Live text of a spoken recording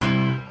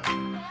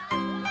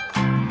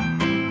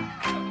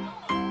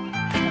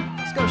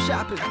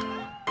shopping.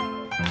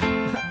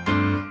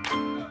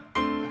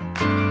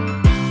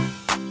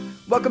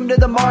 Welcome to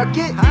the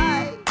market.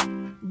 Hi.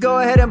 Go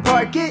ahead and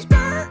park it.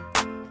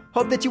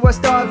 Hope that you are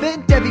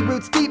starving. Devy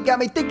roots deep got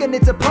me thinking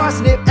it's a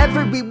parsnip.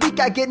 Every week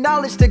I get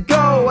knowledge to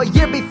go. A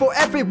year before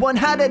everyone,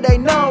 how did they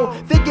know?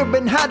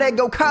 Figuring how to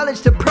go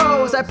college to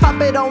pros. I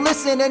pop it on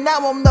listen and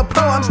now I'm the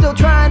pro. I'm still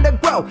trying to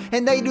grow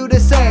and they do the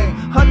same.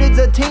 Hundreds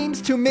of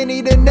teams, too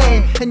many to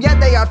name. And yet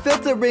they are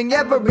filtering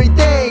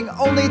everything.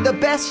 Only the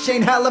best,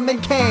 Shane Hallam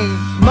Kane.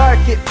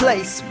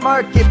 Marketplace,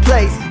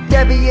 marketplace.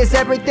 Devy is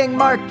everything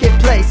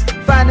marketplace.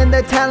 Finding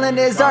the talent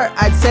is art,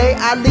 I'd say.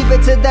 I leave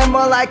it to them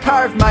while I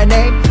carve my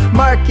name.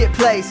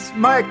 Marketplace,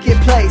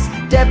 marketplace.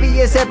 Devy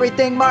is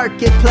everything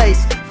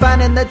marketplace.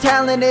 Finding the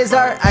talent is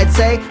art, I'd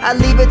say. I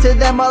leave it to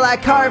them while I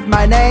carve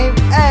my name.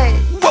 Hey.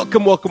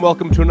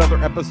 Welcome to another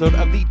episode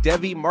of the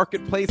Devy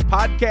Marketplace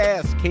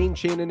Podcast. Kane,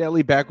 Shane, and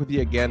Ellie back with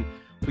you again.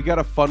 We got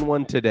a fun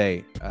one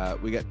today.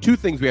 We got two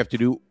things we have to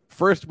do.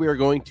 First, we are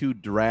going to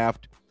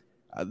draft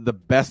the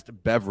best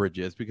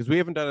beverages because we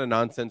haven't done a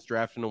nonsense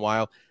draft in a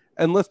while.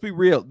 And let's be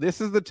real,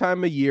 this is the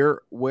time of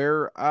year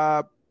where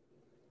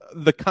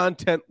the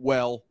content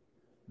well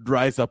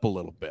dries up a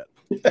little bit.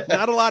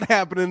 Not a lot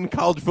happening in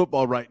college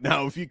football right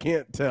now, if you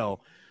can't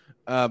tell.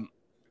 So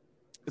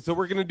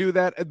we're going to do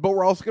that, but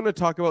we're also going to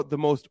talk about the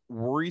most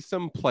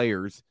worrisome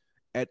players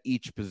at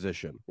each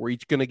position. We're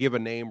each going to give a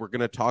name. We're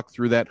going to talk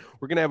through that.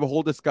 We're going to have a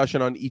whole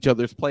discussion on each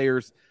other's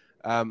players,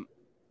 and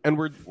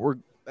we're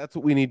that's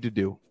what we need to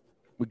do.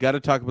 We got to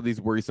talk about these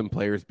worrisome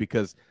players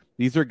because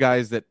these are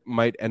guys that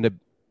might end up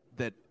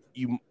that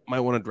you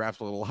might want to draft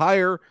a little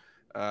higher.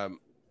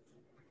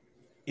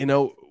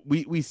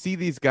 We see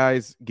these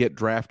guys get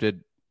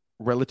drafted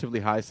relatively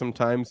high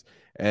sometimes,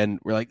 and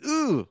we're like,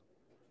 ooh,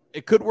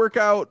 it could work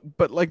out,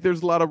 but like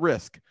there's a lot of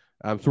risk.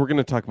 So we're going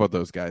to talk about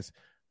those guys.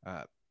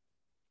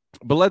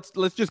 But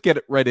let's just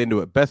get right into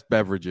it. Best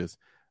beverages.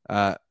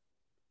 Who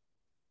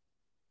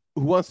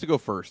wants to go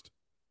first?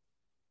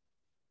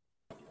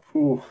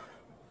 Ooh,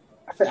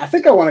 I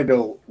think I want to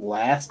go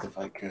last if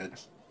I could.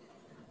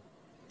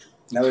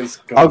 Nelly's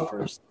going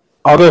first.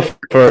 I'll go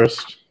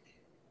first.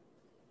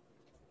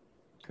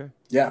 Okay.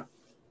 Yeah.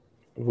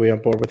 We on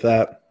board with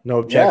that? No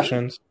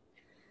objections.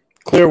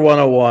 Yeah. Clear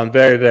 101.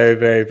 Very, very,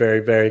 very, very,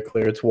 very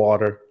clear. It's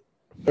water.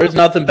 There's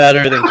nothing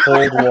better than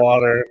cold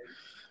water.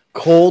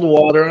 Cold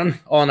water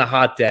on a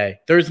hot day.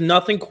 There's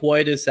nothing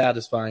quite as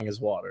satisfying as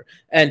water.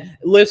 And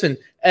listen,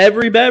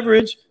 every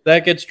beverage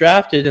that gets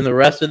drafted in the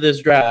rest of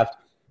this draft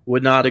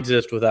would not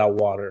exist without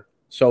water.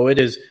 So it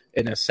is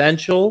an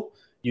essential.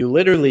 You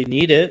literally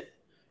need it.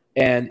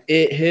 And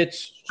it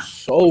hits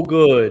so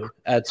good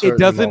at certain It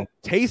doesn't moments.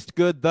 Taste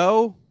good,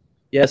 though.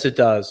 Yes, it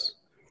does.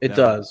 It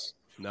does.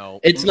 No.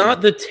 It's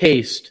not the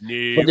taste,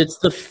 No. but it's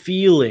the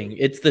feeling.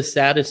 It's the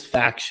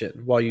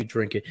satisfaction while you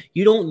drink it.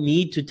 You don't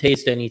need to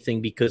taste anything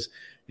because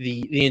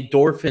the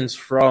endorphins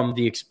from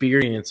the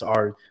experience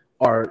are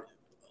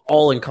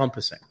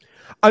all-encompassing.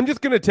 I'm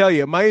just going to tell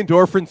you, my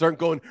endorphins aren't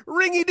going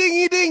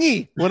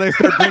ringy-dingy-dingy when I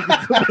start drinking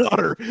some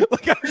water.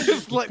 Like, I'm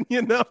just letting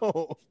you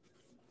know.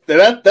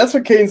 That's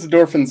what Kane's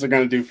endorphins are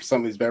going to do for some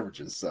of these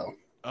beverages. So.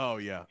 Oh,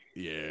 yeah.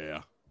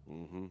 Yeah.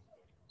 Mm-hmm.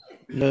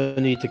 No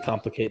need to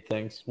complicate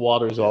things.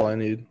 Water is all I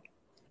need.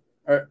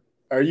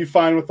 Are you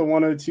fine with the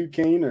 102,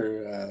 Kane?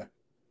 Or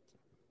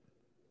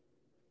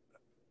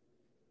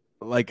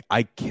like,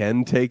 I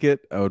can take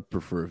it. I would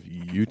prefer if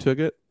you took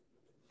it.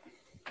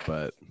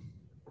 But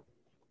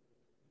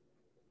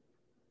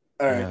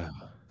all right.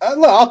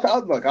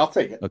 I'll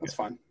take it. Okay. It's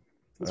fine.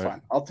 It's All fine.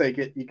 right. I'll take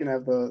it. You can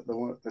have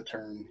the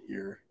turn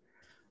here.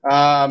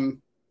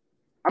 I'm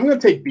going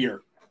to take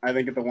beer. I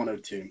think at the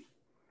 102.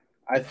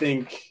 I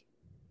think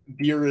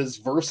beer is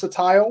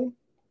versatile.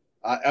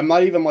 I'm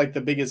not even like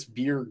the biggest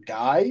beer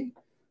guy,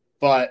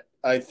 but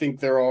I think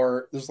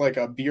there's like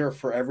a beer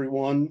for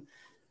everyone.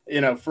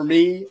 You know, for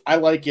me, I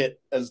like it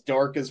as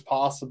dark as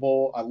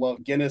possible. I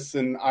love Guinness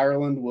in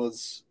Ireland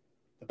was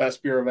the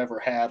best beer I've ever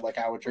had. Like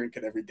I would drink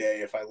it every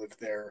day if I lived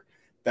there.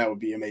 That would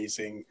be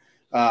amazing.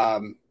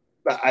 But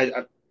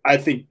I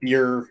think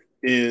beer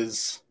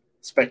is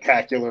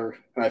spectacular,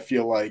 and I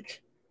feel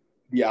like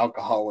the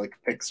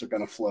alcoholic picks are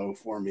going to flow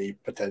for me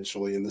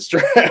potentially in this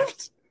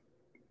draft.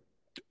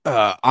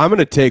 I'm going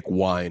to take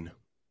wine.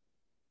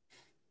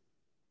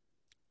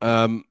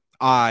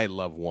 I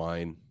love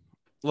wine.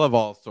 Love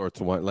all sorts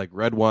of wine, like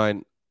red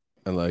wine,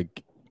 and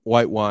like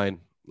white wine,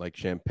 like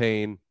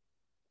champagne.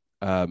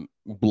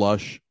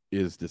 Blush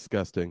is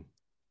disgusting.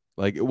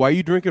 Like, why are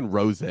you drinking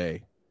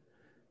rosé?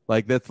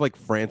 Like, that's like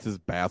France's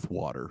bath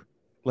water.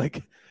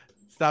 Like,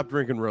 stop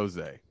drinking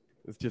rosé.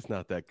 It's just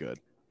not that good.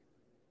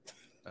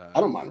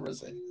 I don't mind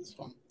rosé. It's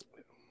fun.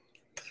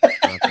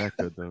 Not that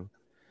good,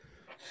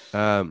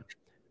 though.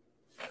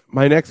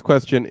 My next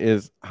question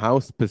is, how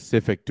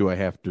specific do I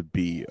have to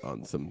be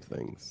on some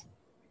things?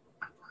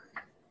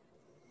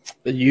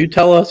 You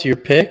tell us your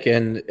pick,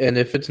 and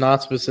if it's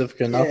not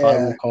specific enough, I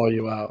will call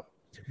you out.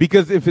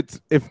 Because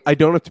if I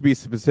don't have to be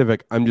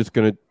specific, I'm just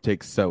going to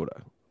take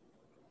soda.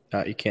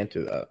 You can't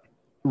do that.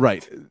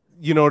 Right.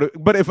 you know,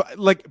 but if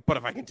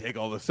I can take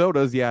all the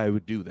sodas, yeah, I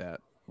would do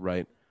that,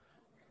 right?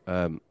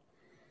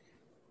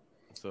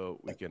 So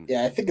we can.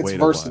 Yeah, I think it's wait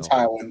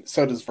versatile, and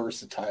soda's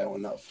versatile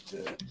enough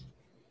to.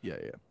 Yeah.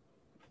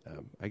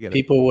 I get it.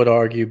 People would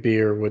argue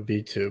beer would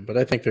be too, but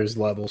I think there's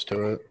levels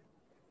to it.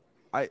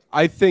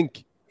 I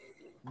think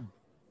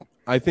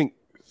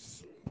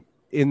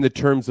in the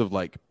terms of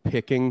like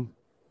picking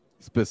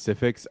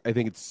specifics, I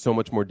think it's so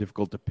much more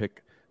difficult to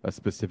pick a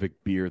specific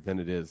beer than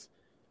it is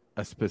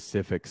a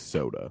specific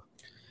soda.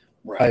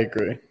 Right. I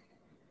agree.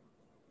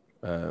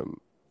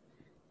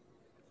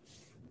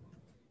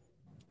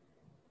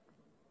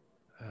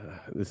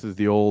 This is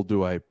the old,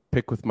 do I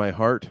pick with my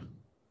heart?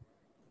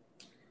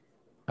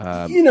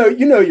 You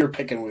know you're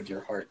picking with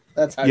your heart.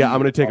 That's how. Yeah, I'm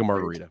going to take a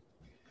margarita.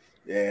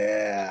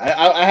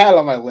 Yeah, I had it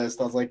on my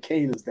list. I was like,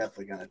 Kane is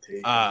definitely going to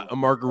take a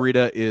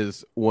margarita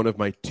is one of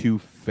my two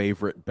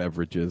favorite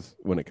beverages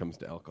when it comes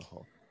to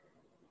alcohol.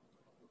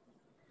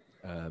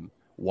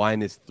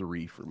 Wine is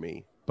 3 for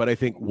me, but I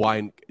think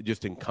wine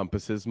just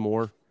encompasses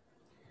more.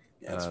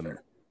 Yeah, that's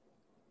fair.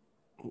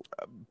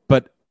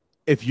 But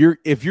if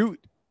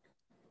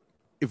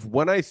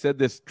when I said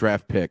this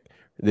draft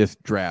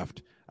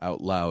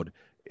out loud,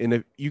 and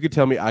if you could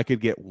tell me I could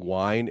get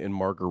wine and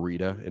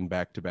margarita in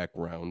back-to-back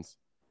rounds,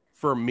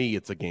 for me,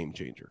 it's a game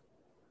changer.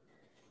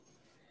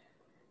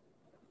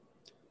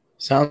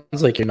 Sounds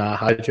like you're not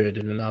hydrated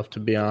enough, to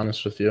be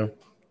honest with you.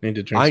 Need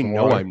to drink some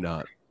water. I'm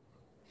not.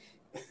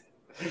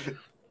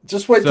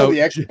 Just wait till the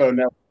expo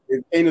now.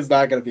 Kane is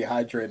not going to be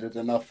hydrated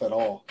enough at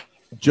all.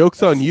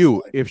 Joke's on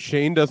you. If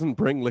Shane doesn't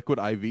bring liquid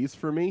IVs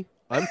for me,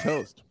 I'm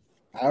toast.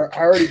 I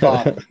already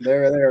bought them.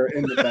 They're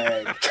in the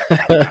bag.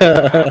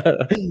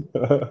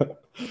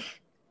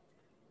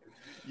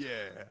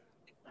 Yeah.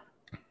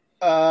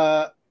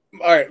 All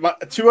right, my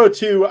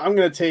 202. I'm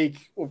gonna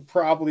take will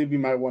probably be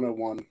my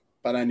 101,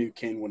 but I knew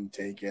Kane wouldn't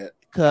take it.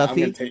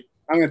 Coffee.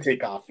 I'm gonna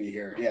take coffee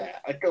here. Yeah,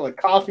 I feel like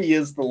coffee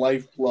is the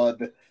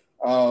lifeblood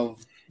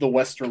of the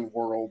Western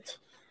world.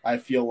 I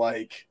feel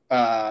like,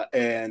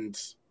 and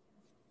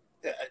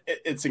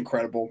it's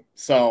incredible.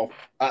 So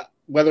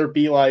whether it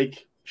be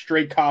like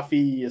straight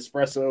coffee,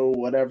 espresso,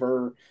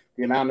 whatever,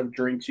 the amount of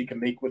drinks you can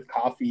make with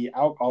coffee,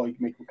 alcohol you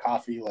can make with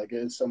coffee, like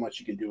there's so much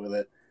you can do with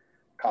it.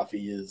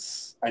 Coffee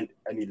is I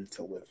need it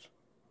to live.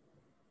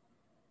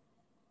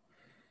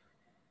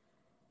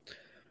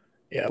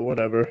 Yeah,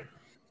 whatever.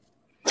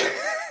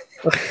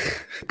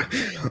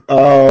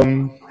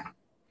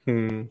 You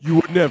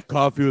wouldn't have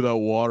coffee without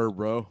water,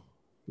 bro.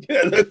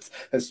 Yeah,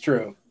 that's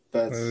true.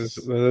 That is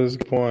a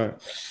good point.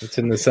 It's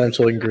an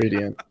essential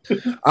ingredient.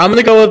 I'm going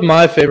to go with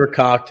my favorite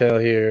cocktail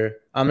here.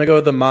 I'm going to go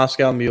with the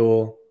Moscow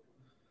Mule.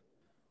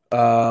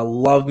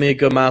 Love me a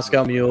good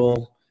Moscow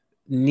Mule.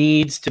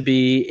 Needs to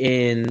be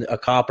in a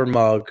copper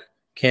mug.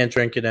 Can't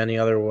drink it any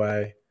other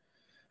way.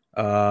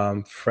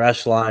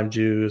 Fresh lime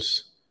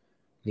juice.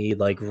 Need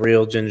like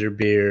real ginger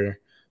beer.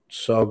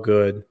 So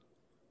good.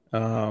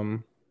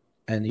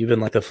 And even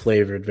like the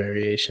flavored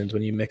variations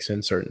when you mix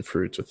in certain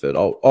fruits with it.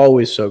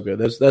 Always so good.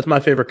 That's my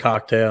favorite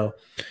cocktail.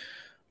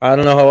 I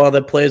don't know how well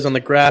that plays on the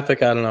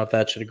graphic. I don't know if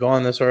that should have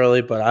gone this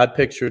early, but I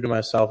picture to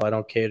myself I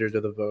don't cater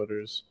to the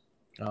voters.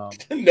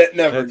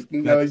 Never.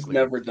 He's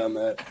never done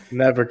that.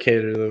 Never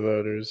cater to the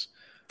voters.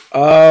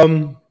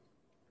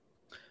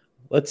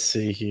 Let's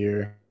see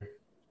here.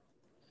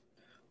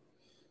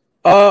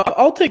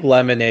 I'll take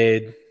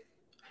lemonade.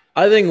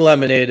 I think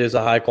lemonade is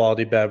a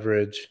high-quality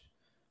beverage.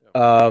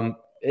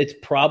 It's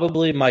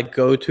probably my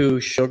go-to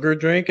sugar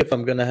drink if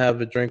I'm going to have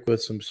a drink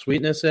with some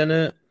sweetness in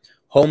it.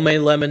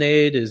 Homemade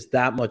lemonade is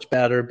that much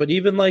better, but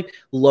even like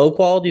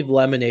low-quality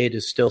lemonade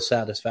is still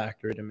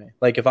satisfactory to me.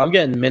 Like if I'm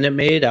getting Minute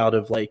Maid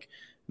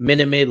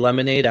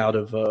lemonade out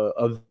of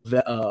a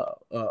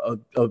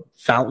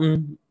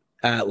fountain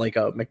at like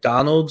a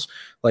McDonald's,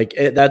 like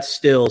that's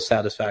still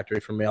satisfactory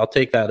for me. I'll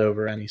take that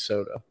over any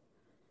soda.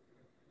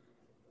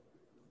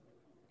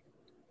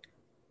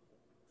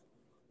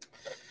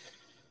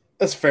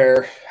 That's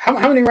fair.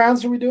 How many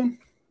rounds are we doing?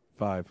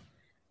 5.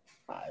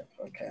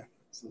 Okay.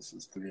 So this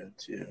is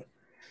 302.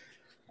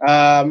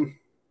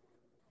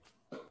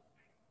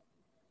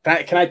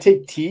 Can I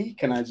take tea?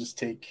 Can I just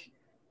take?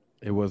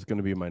 It was going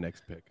to be my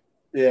next pick.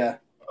 Yeah.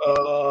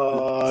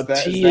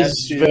 Tea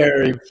is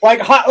very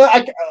like hot.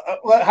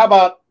 How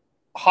about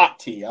hot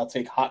tea? I'll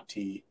take hot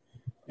tea,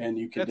 and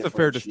you can. That's a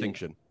fair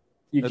distinction.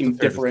 You can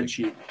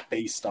differentiate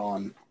based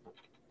on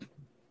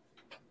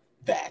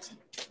that.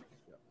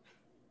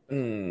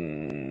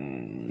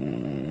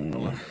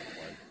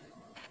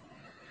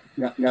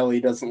 Nelly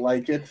doesn't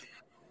like it.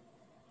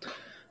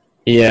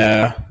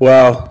 Yeah.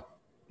 Well.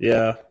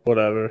 Yeah.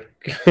 Whatever.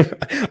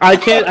 I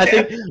can't. I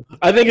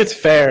think it's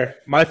fair.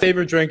 My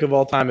favorite drink of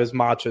all time is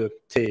matcha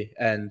tea,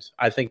 and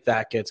I think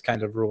that gets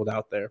kind of ruled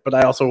out there. But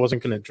I also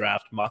wasn't going to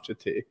draft matcha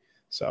tea.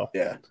 So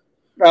yeah.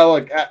 Well,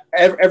 look.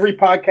 Every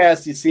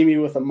podcast you see me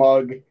with a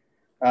mug.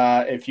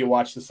 If you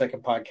watch the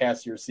second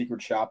podcast, you're a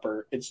secret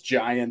shopper. It's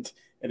giant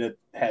and it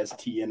has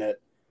tea in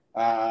it.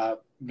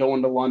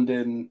 Going to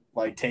London,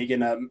 like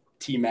taking a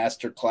tea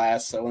master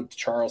class. I went to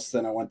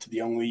Charleston. I went to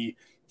the only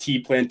tea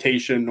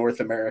plantation,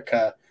 North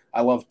America.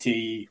 I love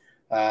tea,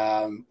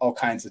 all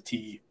kinds of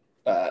tea.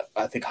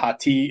 I think hot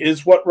tea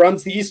is what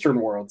runs the Eastern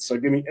world. So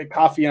give me a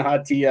coffee and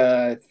hot tea.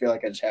 I feel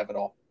like I just have it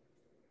all.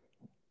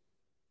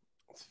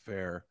 It's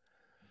fair.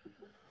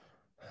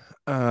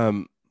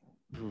 You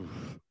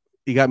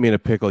got me in a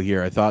pickle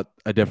here. I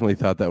definitely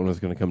thought that one was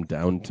going to come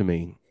down to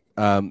me.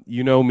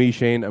 You know me,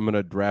 Shane. I'm going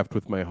to draft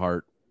with my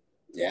heart.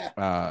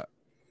 Yeah.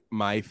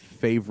 My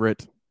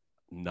favorite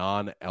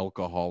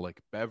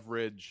non-alcoholic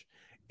beverage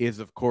is,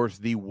 of course,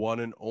 the one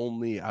and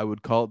only. I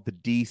would call it the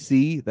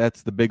DC.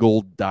 That's the big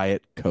old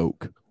Diet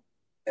Coke.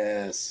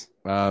 Yes.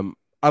 I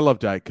love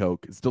Diet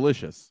Coke. It's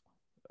delicious.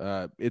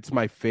 It's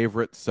my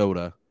favorite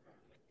soda.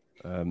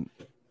 I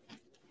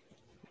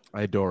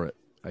adore it.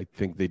 I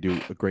think they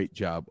do a great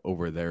job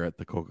over there at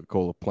the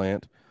Coca-Cola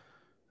plant,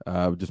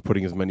 just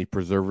putting as many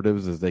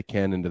preservatives as they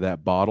can into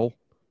that bottle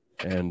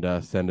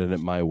and sending it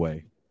my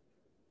way.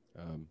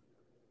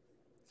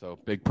 So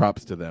big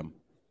props to them.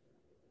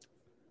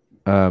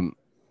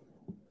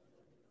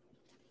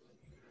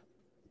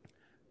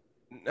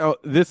 Now,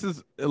 this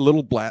is a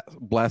little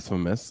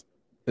blasphemous.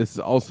 This is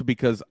also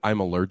because I'm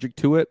allergic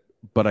to it,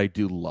 but I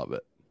do love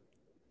it,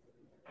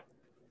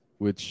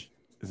 which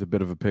is a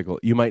bit of a pickle.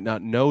 You might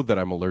not know that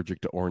I'm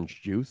allergic to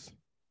orange juice.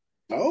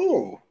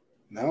 Oh,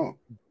 no.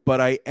 But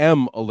I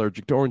am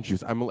allergic to orange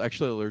juice. I'm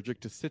actually allergic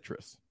to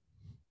citrus.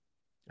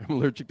 I'm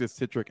allergic to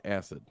citric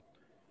acid.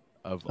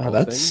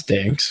 That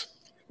stinks.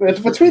 It's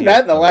between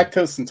that and the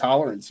lactose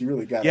intolerance. You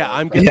really got Yeah, it.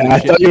 I'm getting I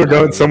thought you were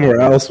going somewhere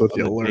else with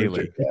the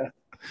allergic.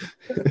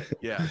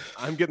 Yeah,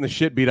 I'm getting the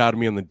shit beat out of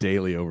me on the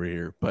daily over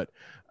here. But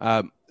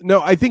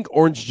no, I think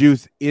orange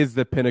juice is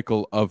the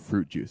pinnacle of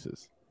fruit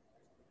juices.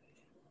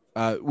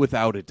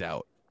 Without a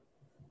doubt.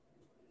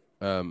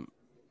 And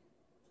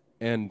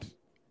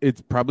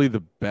it's probably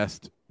the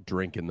best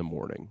drink in the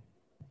morning.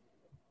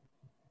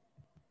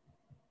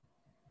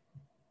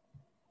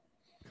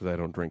 Because I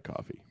don't drink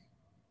coffee.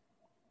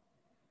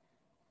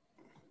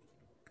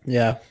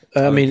 Yeah.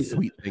 I mean,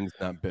 sweet things,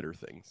 not bitter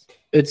things.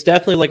 It's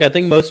definitely like, I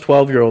think most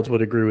 12-year-olds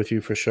would agree with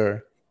you for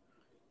sure.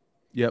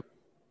 Yep.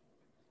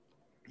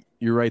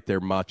 You're right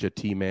there, matcha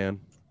tea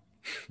man.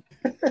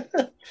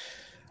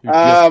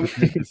 You're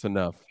just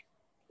enough.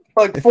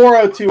 Like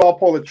 402, I'll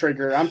pull the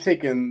trigger. I'm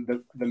taking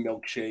the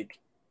milkshake.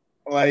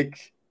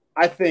 Like,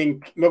 I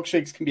think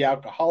milkshakes can be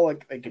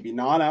alcoholic. They can be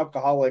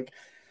non-alcoholic.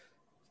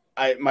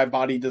 My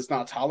body does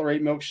not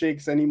tolerate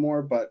milkshakes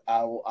anymore, but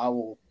I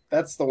will.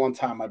 That's the one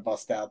time I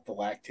bust out the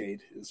lactate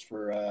is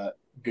for a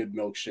good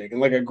milkshake. And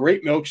like a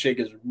great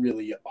milkshake is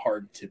really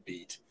hard to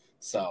beat.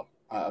 So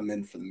I'm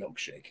in for the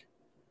milkshake.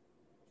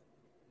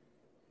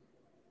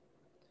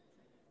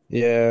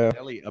 Yeah.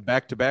 Ellie, a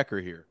back-to-backer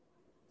here.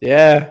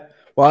 Yeah.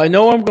 Well, I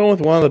know I'm going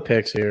with one of the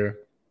picks here.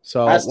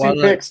 So that's two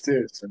picks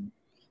too. So.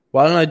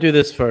 Why don't I do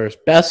this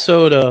first? Best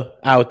soda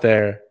out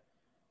there.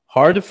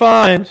 Hard to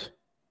find,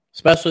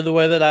 especially the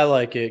way that I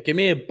like it. Give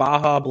me a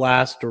Baja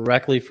Blast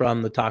directly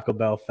from the Taco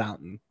Bell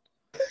fountain.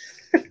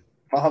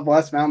 Baja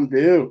Blast Mountain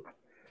Dew.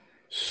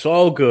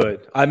 So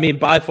good. I mean,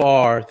 by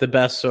far the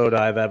best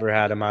soda I've ever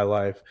had in my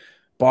life,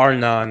 bar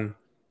none.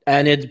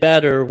 And it's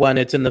better when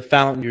it's in the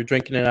fountain. You're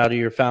drinking it out of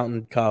your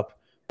fountain cup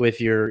with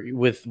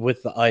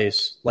the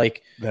ice.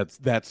 Like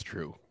that's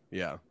true.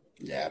 Yeah.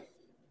 Yeah.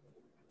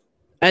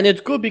 And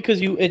it's good because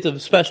it's a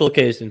special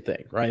occasion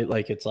thing, right?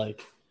 Like it's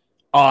like,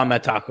 oh, I'm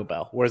at Taco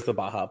Bell. Where's the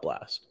Baja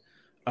Blast?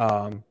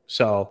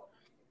 So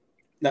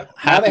now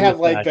they have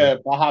like the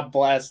Baja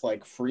Blast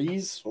like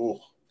freeze.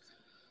 Oh,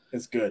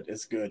 it's good.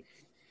 It's good.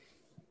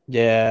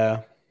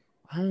 Yeah.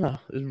 I don't know.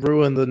 It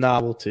ruined the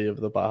novelty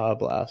of the Baja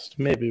Blast.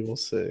 Maybe we'll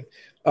see.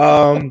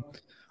 I'm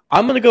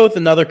going to go with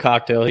another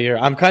cocktail here.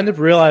 I'm kind of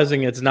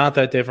realizing it's not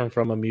that different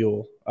from a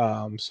mule.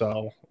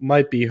 So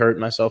might be hurting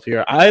myself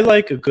here. I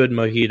like a good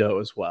mojito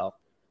as well.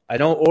 I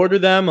don't order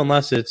them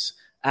unless it's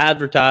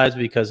advertised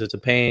because it's a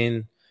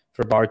pain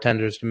for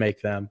bartenders to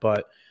make them.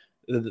 But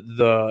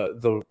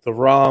the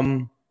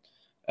rum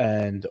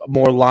and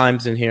more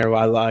limes in here.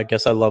 I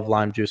guess I love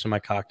lime juice in my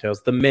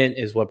cocktails. The mint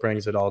is what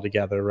brings it all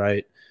together,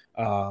 right?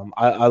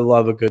 I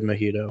love a good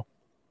mojito.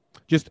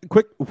 Just a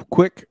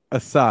quick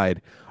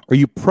aside. Are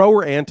you pro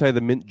or anti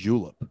the mint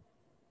julep?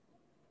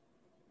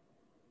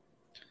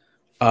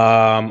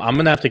 I'm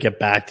going to have to get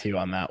back to you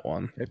on that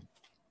one.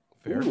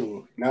 Fair.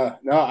 Ooh, no,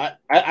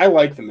 I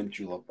like the mint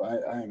julep.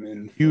 I'm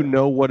in. You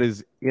know what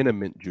is in a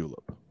mint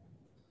julep?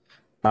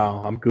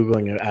 Oh, I'm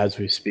Googling it as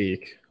we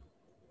speak.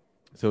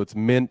 So it's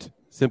mint,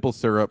 simple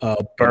syrup.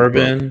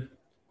 Bourbon.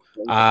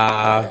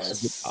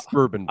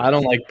 Bourbon. I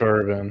don't like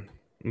bourbon.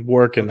 I'm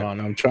working on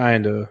it. I'm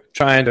trying to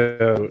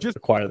just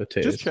acquire the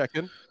taste. Just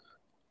checking.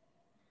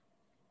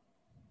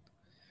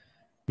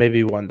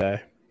 Maybe one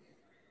day.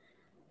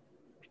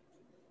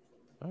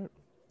 All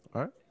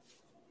right.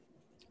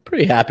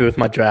 Pretty happy with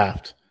my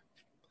draft.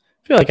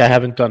 I feel like I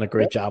haven't done a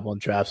great job on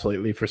drafts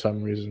lately for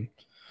some reason.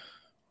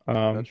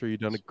 Not sure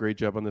you've done a great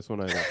job on this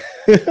one either.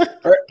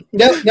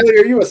 No,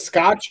 are you a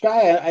Scotch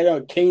guy? I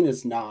know Kane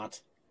is not.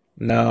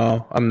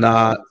 No, I'm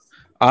not.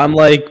 I'm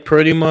like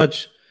pretty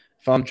much,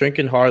 if I'm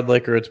drinking hard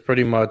liquor, it's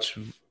pretty much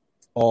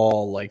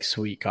all like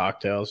sweet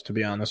cocktails, to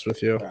be honest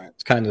with you. Right.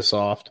 It's kind of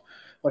soft.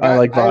 Look, I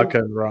like vodka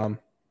and rum.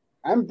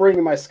 I'm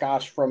bringing my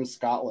scotch from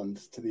Scotland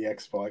to the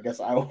expo. I guess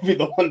I will be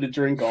the one to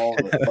drink all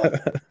of it,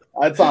 but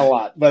it's not a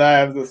lot. But I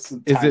have this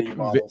tiny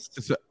bottles.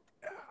 So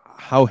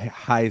how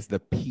high is the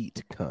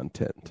peat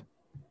content?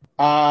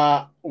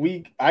 I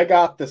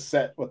got the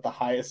set with the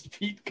highest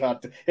peat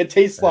content. It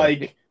tastes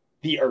like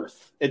the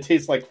earth. It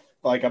tastes like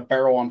a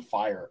barrel on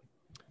fire.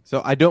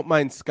 So I don't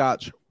mind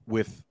scotch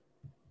with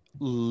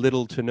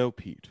little to no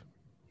peat.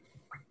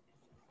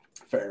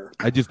 Fair.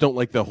 I just don't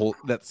like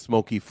that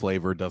smoky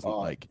flavor. Doesn't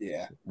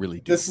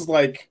really do. This is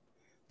like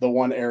the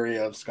one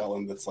area of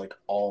Scotland that's like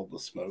all the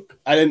smoke.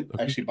 I didn't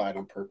actually buy it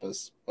on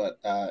purpose, but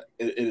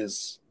it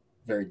is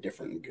very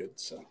different and good.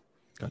 So,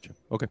 gotcha.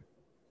 Okay.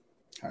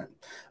 All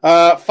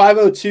right.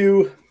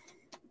 502.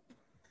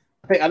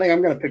 I think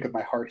I'm gonna pick up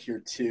my heart here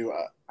too.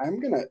 I'm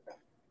gonna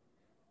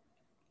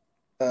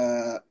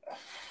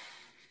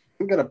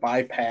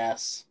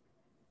bypass.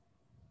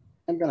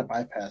 I'm gonna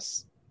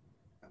bypass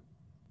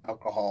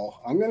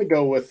alcohol. I'm gonna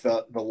go with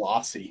the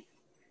lassi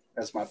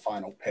as my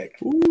final pick.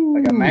 Ooh.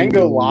 Like a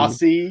mango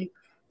lassi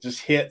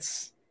just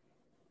hits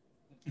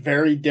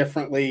very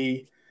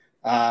differently.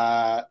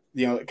 Kind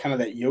of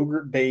that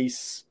yogurt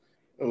base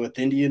with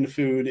Indian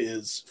food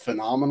is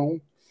phenomenal.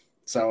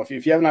 So if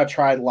you have not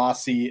tried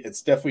lassi,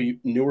 it's definitely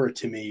newer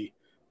to me,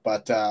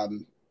 but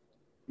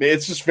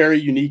it's just very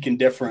unique and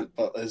different,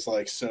 but is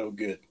like so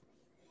good.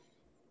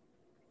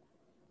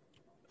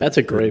 That's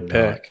a great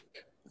pick.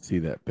 See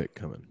that pick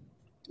coming.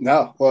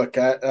 No, look,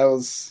 I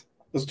was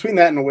between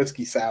that and a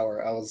whiskey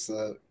sour. I was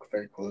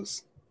very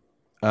close.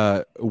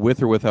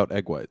 With or without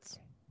egg whites?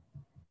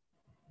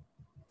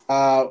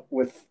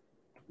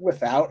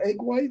 Without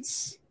egg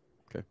whites.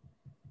 Okay.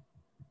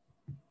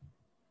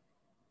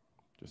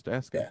 Just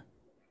asking.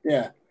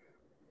 Yeah.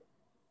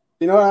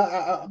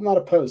 I'm not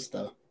opposed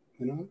though.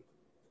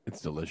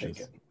 It's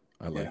delicious.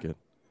 I like it.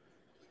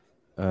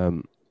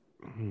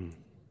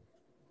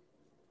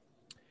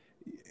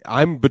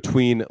 I'm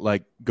between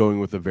like going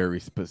with a very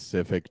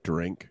specific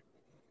drink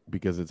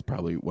because it's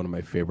probably one of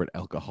my favorite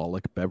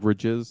alcoholic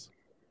beverages.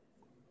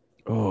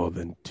 Oh,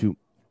 then two.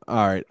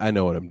 All right, I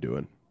know what I'm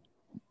doing.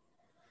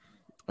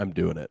 I'm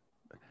doing it.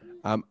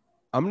 I'm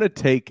gonna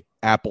take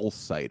apple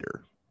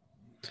cider.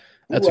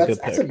 That's a good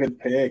pick. That's a good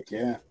pick.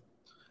 Yeah.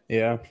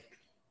 Yeah.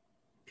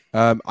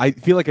 I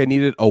feel like I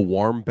needed a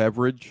warm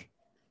beverage.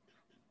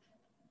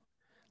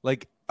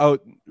 Like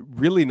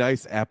really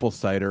nice apple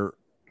cider.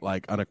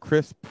 Like on a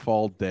crisp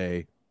fall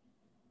day,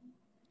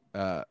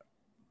 you've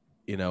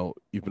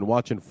been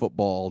watching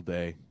football all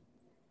day.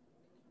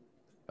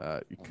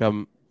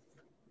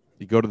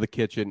 You go to the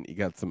kitchen, you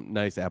got some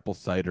nice apple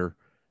cider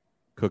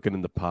cooking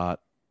in the pot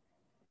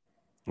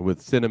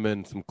with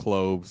cinnamon, some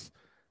cloves,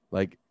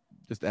 like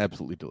just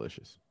absolutely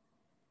delicious.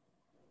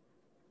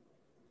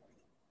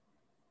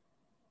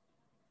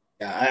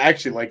 Yeah, I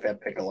actually like that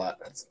pick a lot.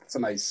 That's a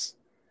nice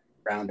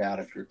round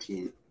out of your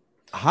team.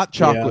 Hot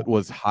chocolate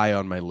was high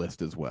on my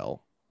list as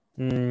well.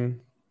 I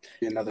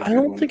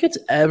don't think it's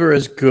ever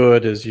as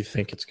good as you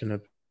think it's going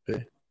to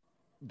be.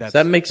 Does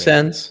that make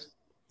sense?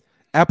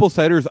 Apple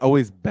cider is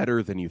always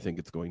better than you think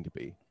it's going to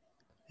be.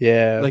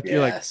 Yeah. Like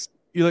you're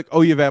like, oh,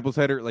 you have apple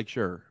cider? Like,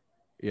 sure.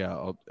 Yeah.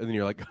 And then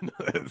you're like, no,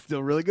 it's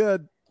still really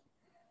good.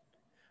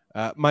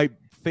 My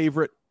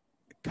favorite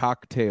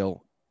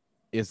cocktail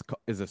is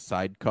a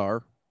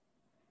sidecar.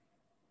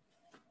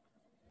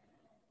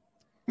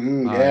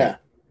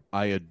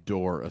 I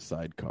adore a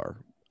sidecar.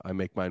 I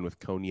make mine with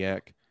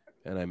cognac,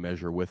 and I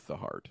measure with the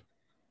heart.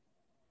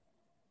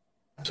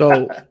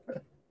 So,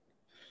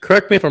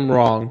 correct me if I'm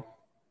wrong,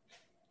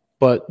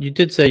 but you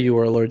did say you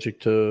were allergic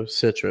to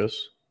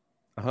citrus.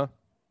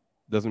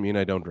 Doesn't mean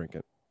I don't drink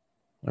it.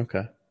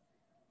 Okay.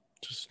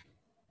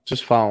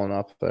 Just following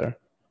up there,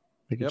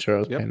 making sure I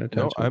was paying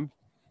attention. No,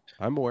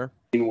 I'm aware.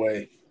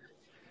 Anyway,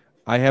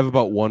 I have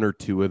about one or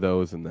two of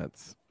those, and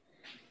that's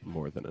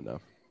more than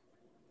enough.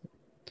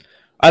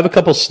 I have a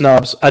couple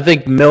snubs. I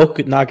think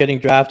milk not getting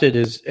drafted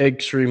is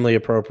extremely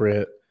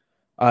appropriate.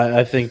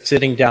 I think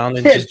sitting down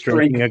and just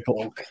drinking a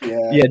milk.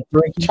 Drinking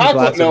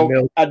chocolate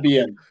milk. I'd be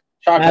in.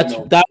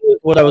 Milk. That was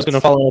what I was going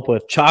to follow up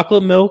with.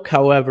 Chocolate milk,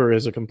 however,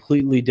 is a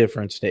completely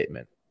different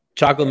statement.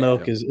 Chocolate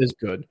milk is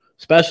good,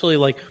 especially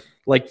like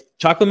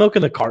chocolate milk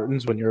in the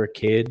cartons when you're a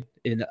kid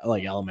in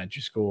like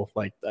elementary school.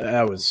 Like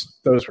those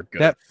were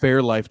good. That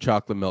Fairlife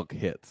chocolate milk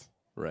hits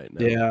right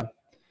now.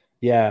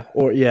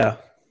 Yeah.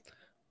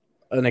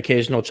 An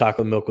occasional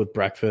chocolate milk with a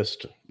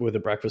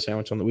breakfast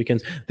sandwich on the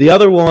weekends. The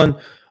other one,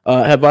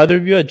 have either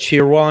of you had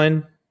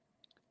Cheerwine?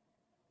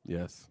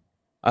 Yes.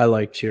 I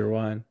like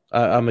Cheerwine.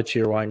 I'm a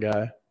Cheerwine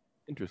guy.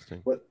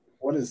 Interesting.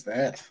 What is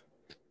that?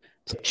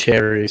 It's a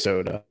cherry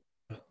soda.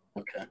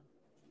 Okay.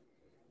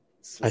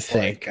 I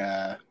think.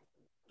 Yep.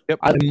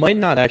 It might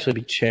not actually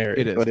be cherry.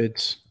 It is. But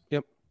it's...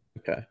 Yep.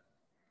 Okay.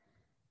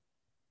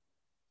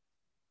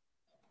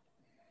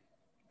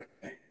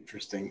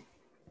 Interesting.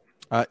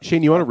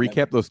 Shane, you want to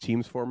recap those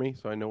teams for me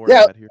so I know where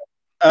I'm at here?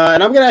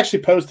 And I'm going to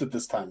actually post it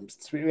this time.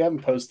 We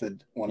haven't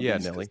posted one of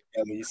these. Nelly.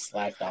 he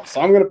slacked off.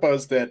 So I'm going to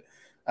post it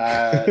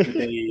the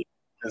day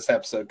this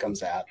episode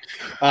comes out.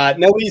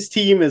 Nelly's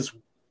team is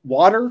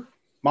Water,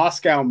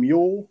 Moscow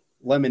Mule,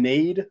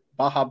 Lemonade,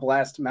 Baja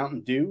Blast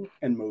Mountain Dew,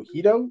 and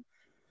Mojito.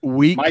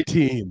 Weak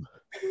team.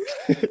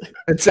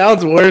 It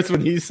sounds worse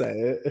when you say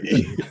it.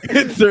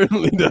 It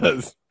certainly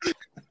does.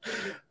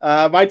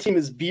 My team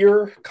is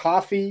beer,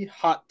 coffee,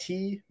 hot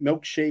tea,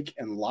 milkshake,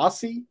 and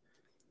lassi.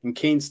 And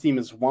Kane's team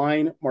is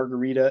wine,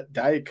 margarita,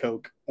 Diet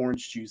Coke,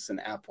 orange juice, and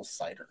apple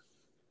cider.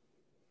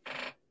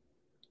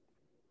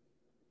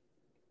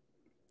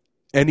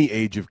 Any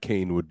age of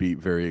Kane would be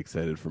very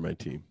excited for my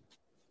team.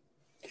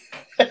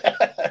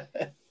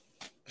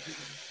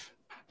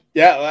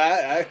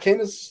 Yeah,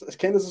 Kane is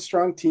a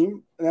strong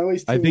team.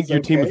 I think your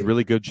team is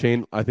really good,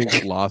 Shane. I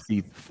think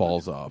Lassie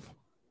falls off.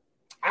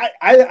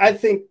 I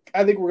think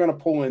we're gonna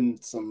pull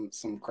in some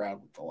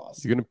crowd with the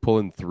Lassie. You're gonna pull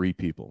in 3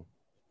 people.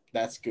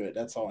 That's good.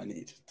 That's all I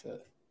need to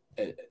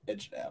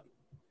edge it out.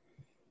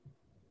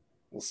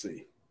 We'll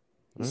see.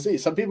 We'll see.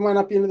 Some people might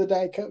not be into the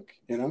Diet Coke,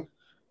 you know?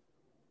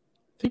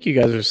 I think you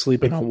guys are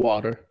sleeping on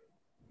water.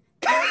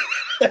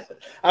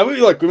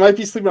 Look, we might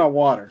be sleeping on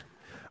water.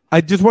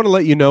 I just want to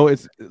let you know,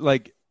 it's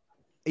like,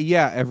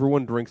 yeah,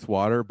 everyone drinks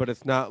water, but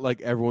it's not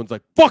like everyone's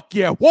like, fuck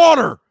yeah,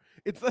 water!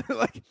 It's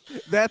like,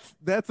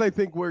 that's I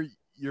think, where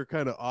you're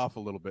kind of off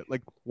a little bit.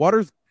 Like,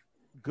 water's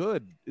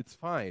good. It's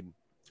fine.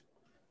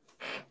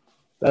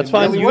 That's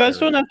fine. You guys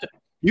don't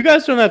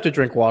have to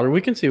drink water.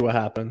 We can see what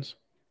happens.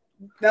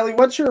 Nelly,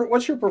 what's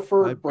your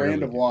preferred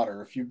brand of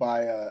water if you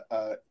buy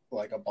a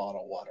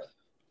bottle of water?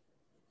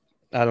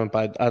 I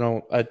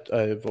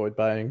avoid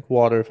buying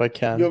water if I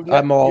can.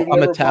 I'm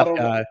a tap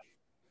guy.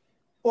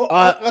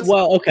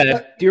 Well, okay.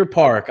 Deer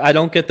Park. I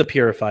don't get the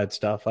purified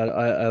stuff.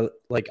 I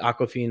like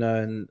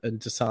Aquafina and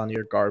Dasani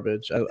are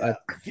garbage.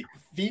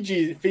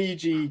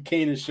 Fiji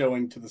Kane is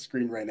showing to the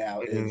screen right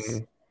now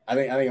is I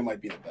think it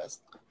might be the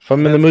best. If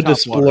I'm in the mood to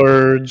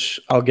splurge,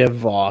 I'll get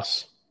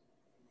Voss.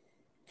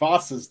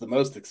 Voss is the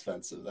most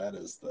expensive. That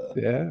is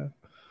the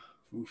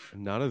Oof.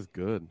 Not as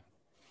good.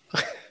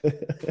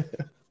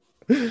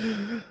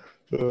 It's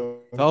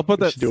all about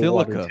that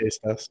silica.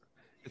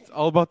 It's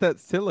all about that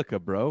silica,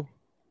 bro.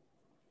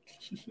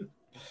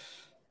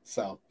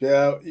 So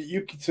yeah,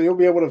 you'll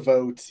be able to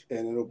vote,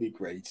 and it'll be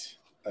great.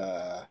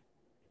 Yeah.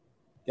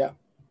 All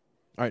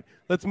right,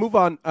 let's move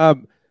on.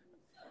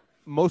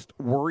 Most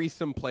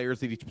worrisome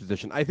players at each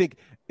position. I think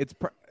it's.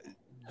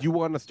 You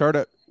want to start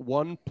at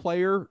one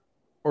player,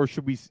 or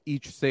should we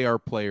each say our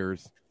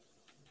players,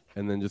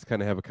 and then just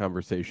kind of have a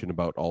conversation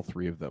about all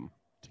 3 of them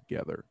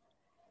together?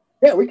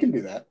 Yeah, we can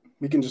do that.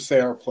 We can just say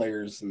our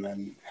players and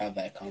then have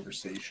that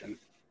conversation.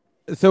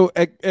 So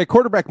at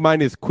quarterback,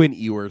 mine is Quinn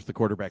Ewers, the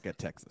quarterback at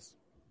Texas.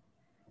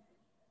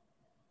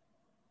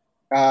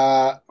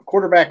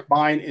 Quarterback,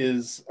 mine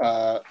is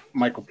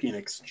Michael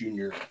Penix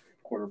Jr.,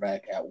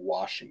 quarterback at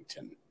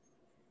Washington.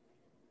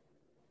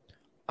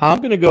 I'm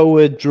going to go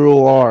with Drew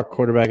Lohr,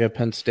 quarterback at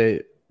Penn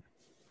State.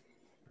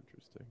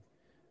 Interesting.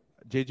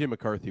 J.J.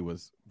 McCarthy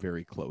was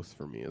very close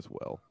for me as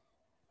well.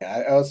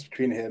 Yeah, I was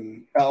between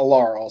him.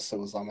 Lohr also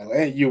was on my list.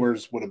 And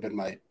Ewers would have been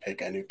my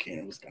pick. I knew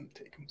Keenan was going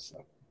to take him.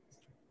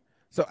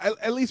 So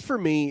at least for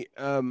me,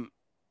 Quinn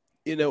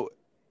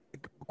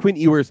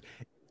Ewers,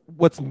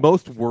 what's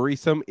most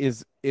worrisome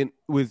is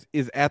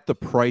at the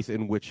price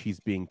in which he's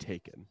being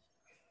taken.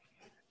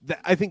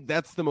 I think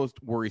that's the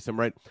most worrisome,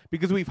 right?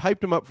 Because we've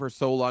hyped him up for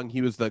so long.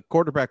 He was the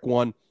quarterback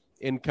 1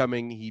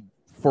 incoming. He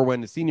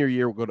when his senior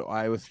year will go to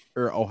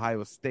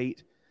Ohio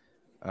State.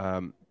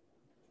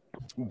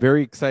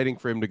 Very exciting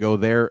for him to go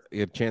there. He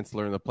had a chance to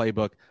learn the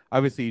playbook.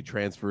 Obviously, he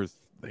transfers.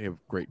 They have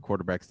great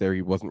quarterbacks there.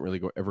 He wasn't really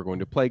ever going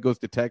to play. Goes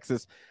to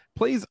Texas,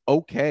 plays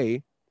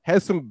okay.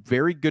 Has some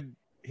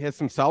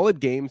solid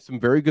games, some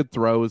very good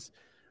throws.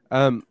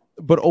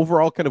 But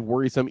overall kind of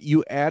worrisome.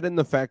 You add in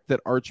the fact that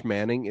Arch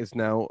Manning is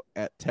now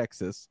at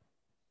Texas.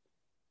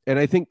 And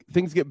I think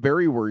things get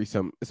very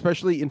worrisome,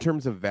 especially in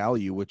terms of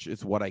value, which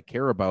is what I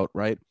care about,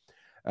 right?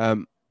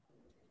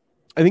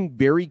 I think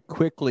very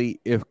quickly,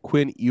 if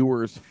Quinn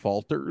Ewers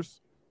falters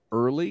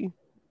early,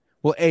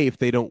 well, if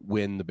they don't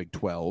win the Big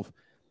 12,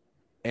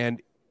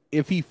 and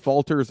if he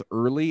falters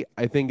early,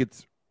 I think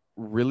it's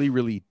really,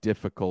 really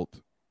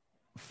difficult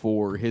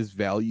for his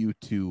value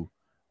to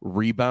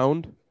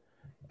rebound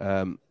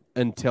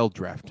until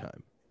draft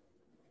time.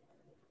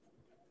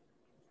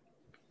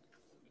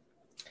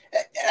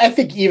 I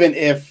think even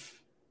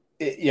if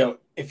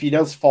he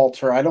does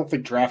falter, I don't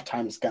think draft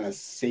time is going to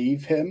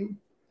save him.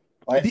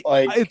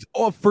 It's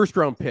a first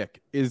round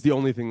pick is the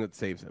only thing that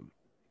saves him.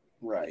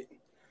 Right.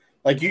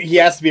 He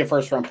has to be a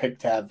first round pick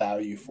to have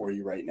value for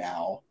you right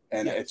now.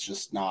 And it's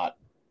just not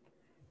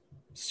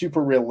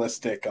super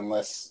realistic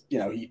unless,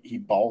 he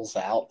balls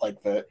out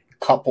like the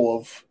couple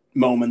of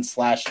moments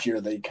last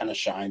year that he kind of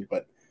shined.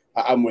 But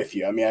I'm with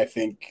you. I mean, I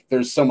think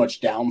there's so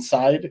much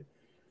downside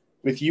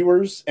with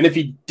Ewers. And if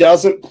he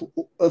doesn't,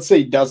 let's say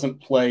he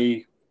doesn't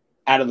play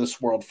out of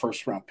this world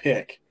first round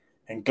pick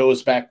and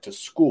goes back to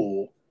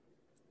school,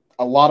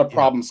 a lot of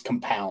problems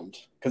compound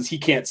because he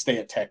can't stay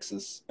at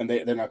Texas and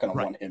they're not going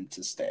to want him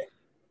to stay.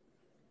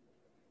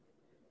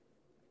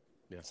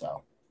 Yeah.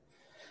 So,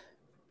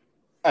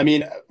 I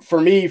mean, for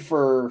me,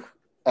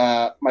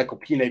 Michael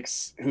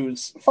Penix,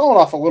 who's fallen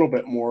off a little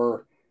bit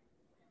more,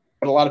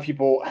 but a lot of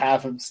people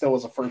have him still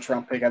as a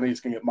first-round pick. I think he's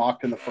going to get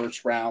mocked in the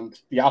first round.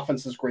 The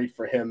offense is great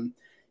for him.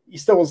 He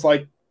still is,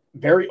 like,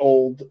 very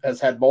old,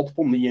 has had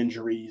multiple knee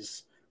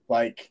injuries.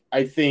 Like,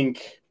 I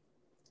think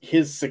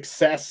his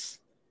success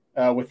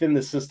within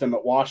the system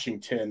at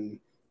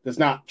Washington does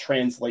not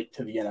translate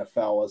to the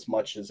NFL as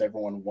much as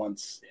everyone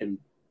wants him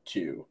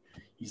to.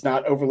 He's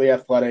not overly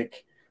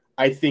athletic.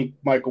 I think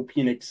Michael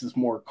Penix is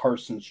more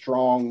Carson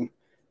Strong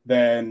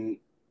than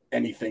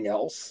anything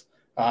else.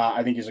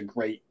 I think he's a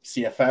great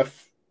CFF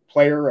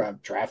player.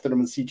 I've drafted him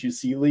in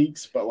C2C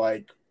leagues, but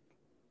like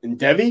in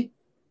Devy,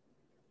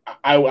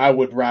 I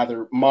would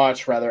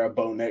much rather have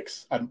Bo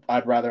Nix.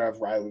 I'd rather have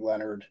Riley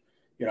Leonard.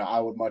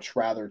 I would much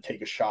rather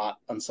take a shot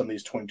on some of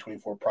these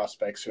 2024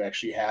 prospects who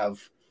actually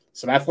have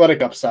some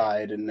athletic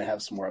upside and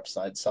have some more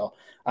upside. So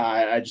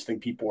I just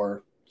think people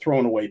are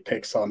throwing away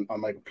picks on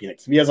Michael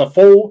Penix. If he has a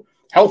full,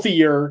 healthy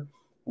year,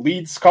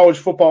 leads college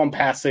football in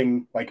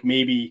passing, like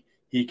maybe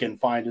he can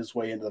find his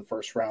way into the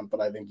first round,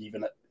 but I think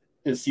even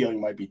his ceiling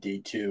might be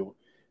day 2.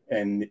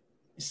 And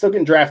he's still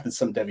getting drafted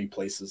some Devy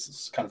places.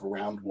 It's kind of a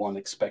round 1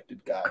 expected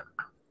guy.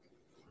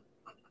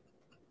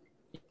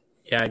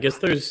 Yeah, I guess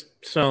there's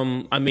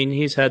some – I mean,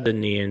 he's had the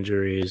knee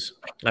injuries.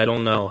 I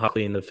don't know how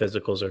clean the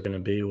physicals are going to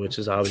be, which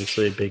is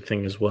obviously a big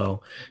thing as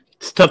well.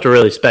 It's tough to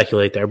really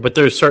speculate there, but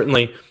there's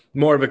certainly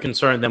more of a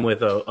concern than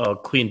with a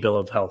clean bill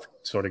of health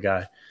sort of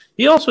guy.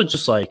 He also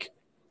just like –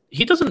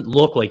 he doesn't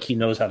look like he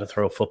knows how to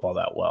throw football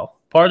that well.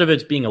 Part of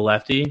it's being a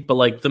lefty, but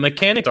like the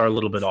mechanics are a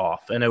little bit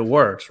off, and it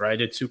works, right?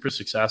 It's super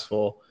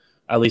successful,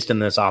 at least in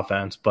this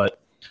offense.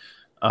 But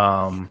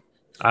I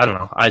don't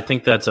know. I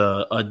think that's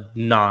I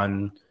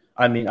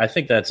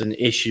think that's an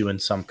issue in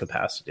some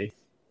capacity.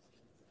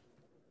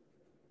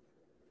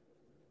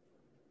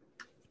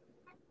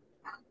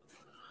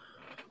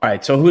 All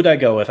right, so who'd I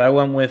go with? I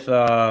went with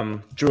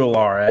Drew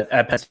Lar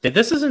at Penn State.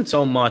 This isn't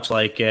so much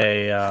like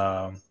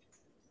a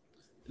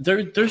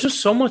there's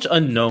just so much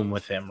unknown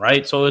with him,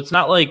 right? So it's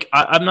not like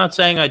I'm not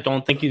saying I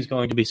don't think he's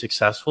going to be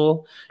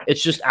successful.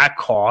 It's just at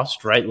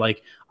cost, right?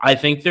 Like I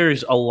think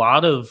there's a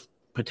lot of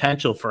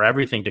potential for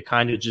everything to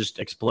kind of just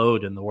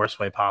explode in the worst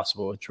way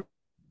possible with Drew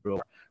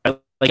Lar.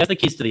 Like that's the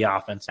keys to the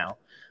offense now,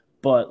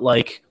 but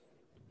like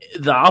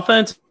the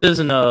offense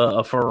isn't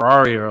a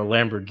Ferrari or a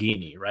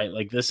Lamborghini, right?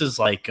 Like this is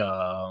like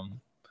I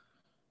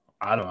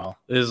don't know.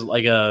 This is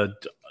like a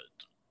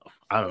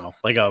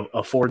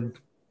Ford,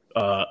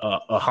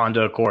 a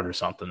Honda Accord or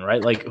something,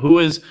 right? Like who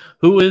is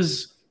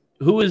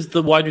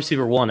the wide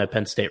receiver 1 at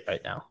Penn State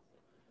right now?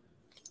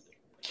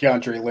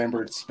 Keandre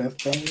Lambert-Smith,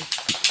 probably?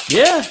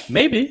 Yeah,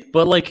 maybe,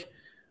 but like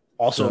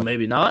also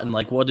maybe not. And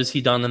like, what has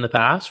he done in the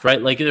past,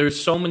 right? Like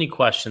there's so many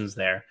questions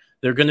there.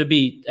 They're going to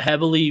be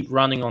heavily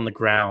running on the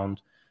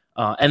ground.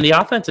 And the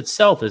offense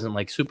itself isn't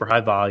like super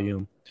high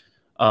volume.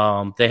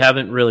 They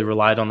haven't really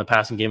relied on the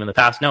passing game in the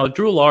past. Now, if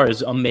Drew Lar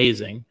is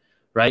amazing,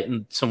 right,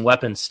 and some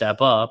weapons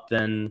step up,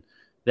 then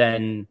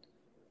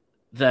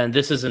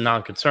this is a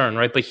non-concern,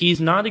 right? But he's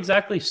not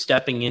exactly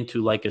stepping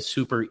into like a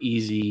super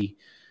easy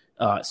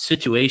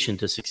situation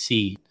to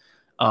succeed.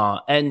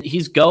 And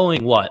he's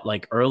going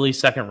like early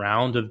second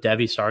round of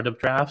Devy startup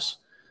drafts.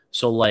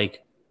 So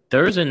like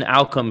there's an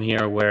outcome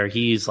here where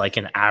he's like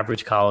an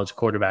average college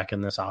quarterback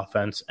in this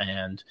offense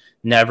and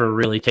never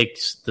really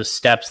takes the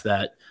steps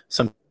that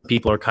some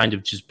people are kind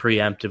of just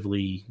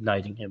preemptively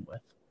knighting him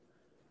with.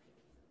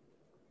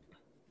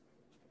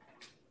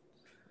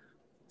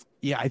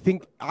 Yeah, I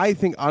think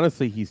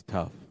honestly he's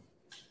tough.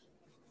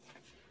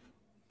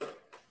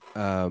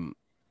 But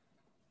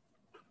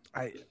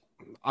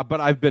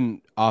I've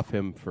been off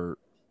him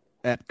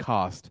at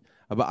cost.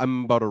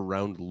 I'm about a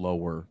round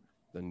lower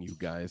than you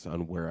guys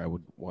on where I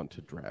would want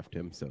to draft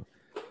him. So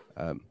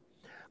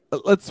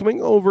let's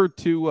swing over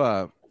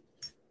to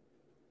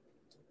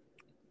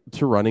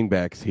running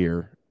backs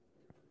here.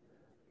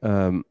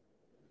 Shane,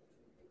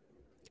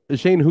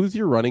 who's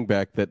your running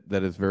back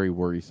that is very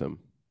worrisome?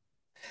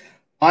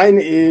 Mine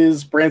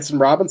is Branson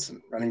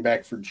Robinson, running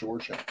back for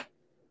Georgia.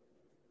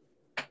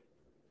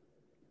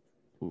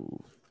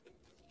 Ooh.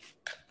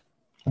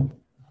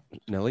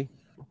 Nelly?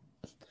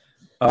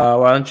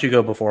 Why don't you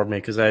go before me?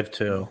 Because I have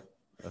 2.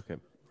 Okay.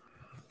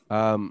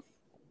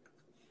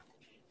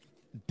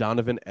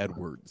 Donovan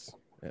Edwards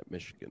at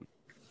Michigan.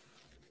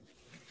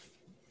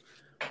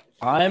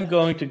 I'm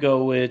going to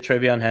go with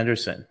Travion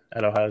Henderson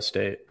at Ohio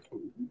State.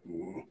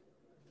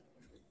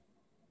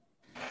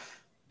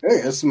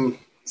 Hey, there's some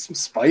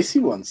spicy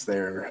ones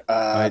there.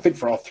 I think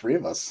for all 3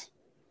 of us.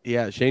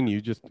 Yeah, Shane,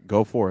 you just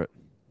go for it.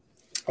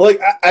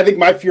 I think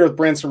my fear with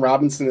Branson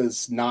Robinson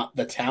is not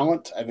the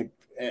talent. I think,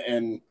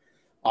 and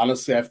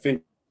honestly, I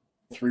think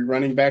 3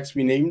 running backs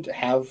we named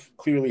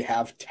clearly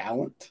have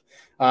talent.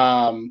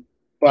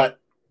 But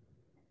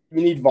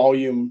you need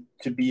volume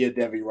to be a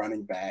Devy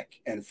running back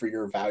and for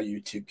your value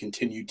to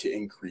continue to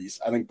increase.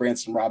 I think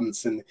Branson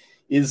Robinson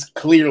is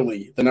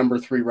clearly the number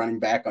 3 running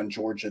back on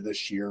Georgia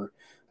this year.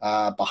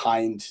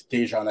 behind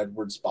Dejon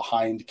Edwards,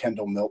 behind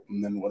Kendall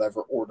Milton, in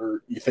whatever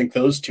order you think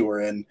those two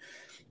are in.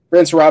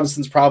 Branson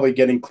Robinson's probably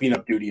getting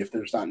cleanup duty if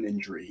there's not an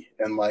injury,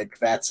 and like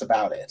that's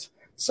about it.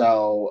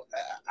 So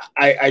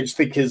I just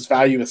think his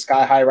value is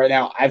sky high right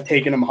now. I've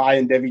taken him high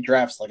in Devy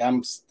drafts. Like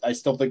I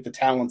still think the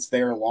talent's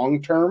there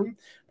long term,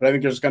 but I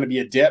think there's going to be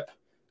a dip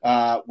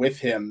with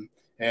him.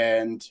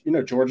 And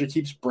Georgia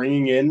keeps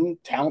bringing in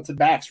talented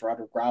backs,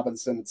 Roderick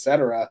Robinson,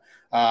 etc.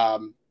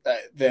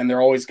 Then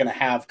they're always going to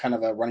have kind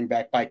of a running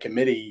back by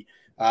committee.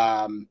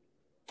 I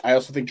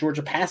also think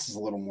Georgia passes a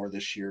little more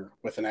this year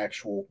with an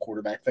actual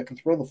quarterback that can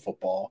throw the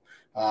football,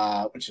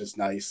 which is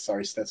nice.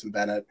 Sorry, Stetson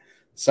Bennett.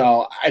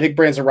 So I think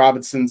Branson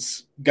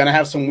Robinson's going to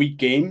have some weak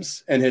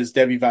games, and his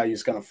Devy value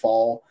is going to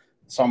fall.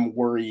 So I'm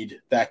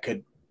worried that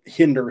could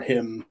hinder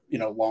him,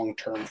 long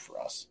term for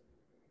us.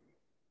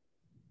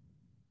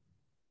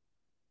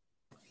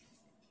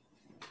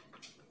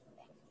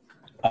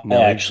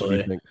 I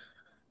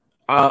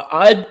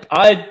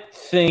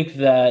think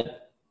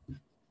that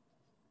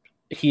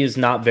he is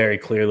not very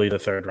clearly the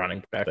third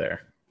running back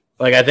there.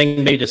 Like, I think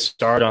maybe to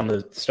start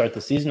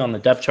the season on the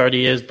depth chart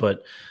he is,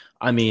 but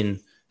I mean,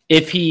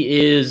 if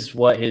he is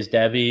what his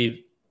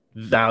Devy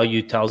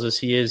value tells us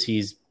he is,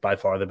 he's by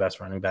far the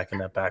best running back in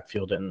that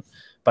backfield, and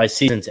by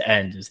season's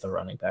end is the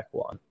running back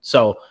one.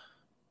 So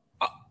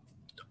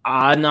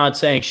I'm not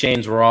saying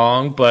Shane's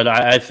wrong, but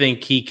I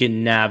think he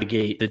can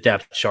navigate the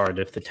depth chart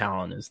if the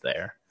talent is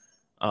there.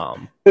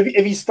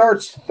 If he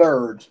starts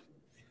third,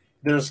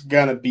 there's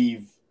gonna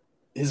be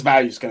his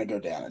value is gonna go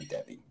down in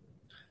Devy.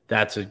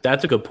 That's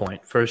a good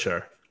point for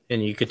sure,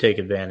 and you could take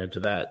advantage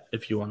of that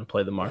if you want to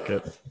play the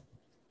market.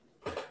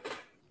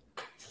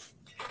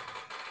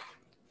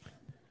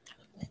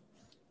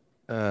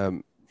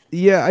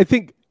 Yeah, I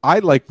think I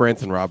like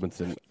Branson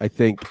Robinson. I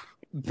think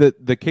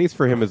the case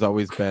for him has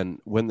always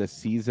been when the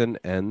season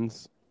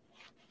ends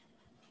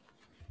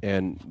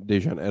and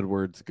Dejon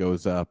Edwards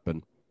goes up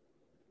and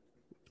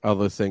all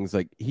those things,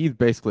 like he's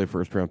basically a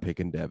first round pick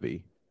in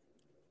Devy.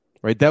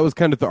 Right? That was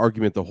kind of the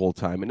argument the whole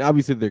time. And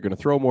obviously they're going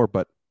to throw more,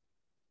 but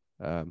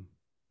I'm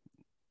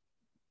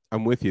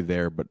with you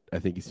there, but I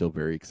think he's still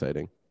very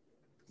exciting.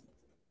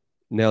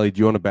 Nelly, do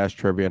you want to bash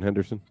Trevion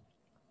Henderson?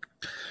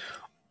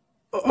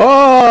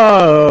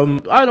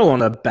 I don't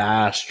want to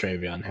bash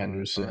Trevion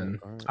Henderson.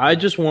 All right. I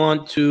just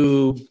want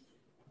to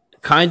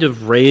kind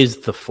of raise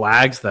the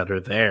flags that are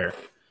there.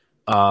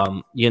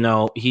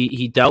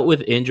 He dealt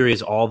with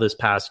injuries all this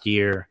past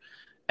year,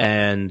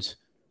 and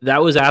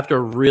that was after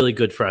a really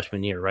good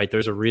freshman year, right?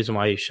 There's a reason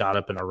why he shot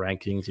up in our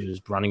rankings. He was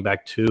running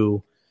back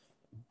 2,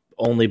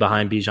 only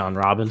behind Bijan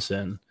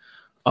Robinson.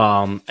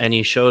 And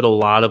he showed a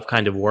lot of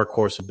kind of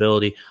workhorse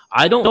ability.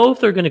 I don't know if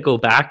they're going to go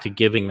back to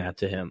giving that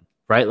to him,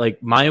 right?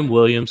 Like Mayan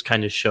Williams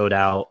kind of showed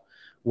out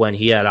when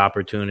he had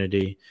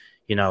opportunity.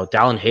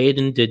 Dallin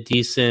Hayden did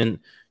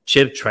decent.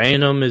 Chip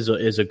Trayanum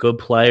is a good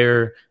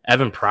player.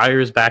 Evan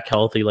Pryor's back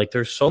healthy. Like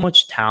there's so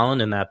much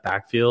talent in that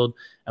backfield.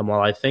 And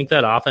while I think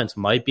that offense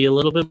might be a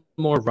little bit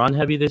more run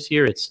heavy this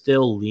year, it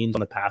still leans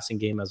on the passing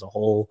game as a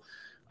whole.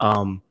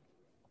 And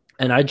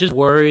I just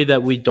worry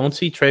that we don't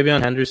see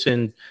Trevion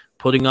Henderson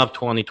putting up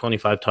 20,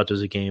 25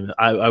 touches a game.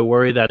 I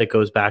worry that it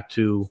goes back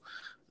to,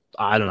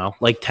 I don't know,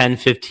 like 10,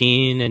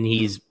 15, and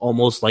he's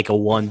almost like a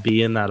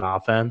 1B in that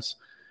offense.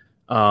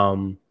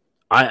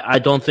 I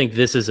don't think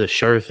this is a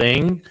sure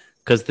thing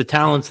because the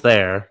talent's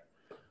there.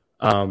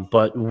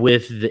 But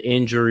with the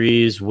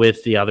injuries,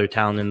 with the other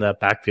talent in that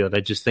backfield, I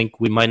just think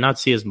we might not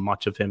see as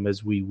much of him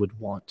as we would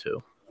want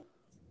to.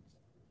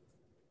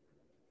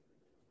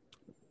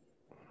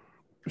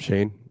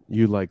 Shane,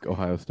 you like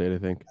Ohio State, I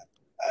think.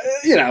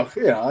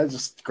 I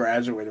just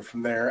graduated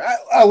from there.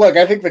 Look,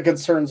 I think the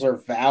concerns are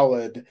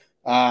valid.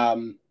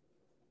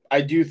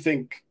 I do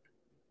think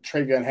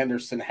Trevion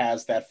Henderson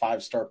has that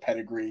 5-star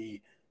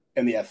pedigree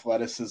and the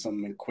athleticism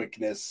and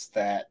quickness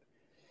that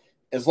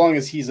as long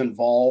as he's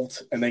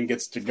involved and then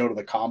gets to go to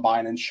the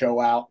combine and show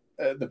out,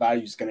 the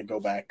value is going to go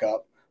back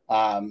up.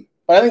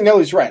 But I think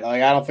Nelly's right.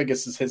 Like, I don't think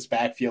this is his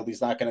backfield. He's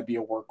not going to be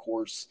a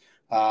workhorse.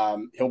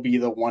 He'll be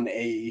the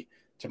 1A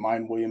to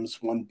Mayan Williams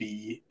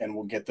 1B, and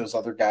we'll get those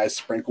other guys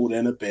sprinkled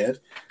in a bit.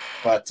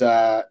 But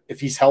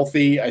if he's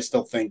healthy, I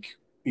still think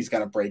he's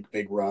going to break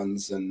big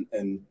runs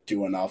and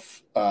do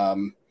enough.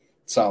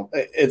 So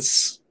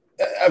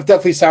I've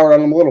definitely soured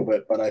on him a little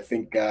bit, but I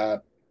think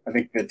the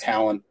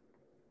talent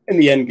in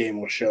the end game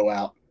will show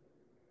out.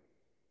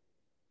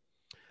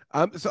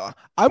 So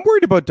I'm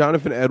worried about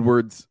Donovan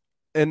Edwards,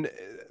 and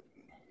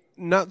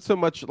not so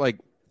much like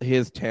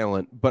his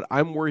talent, but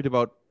I'm worried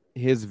about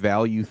his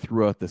value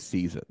throughout the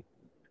season.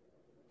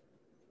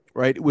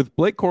 Right? With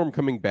Blake Corum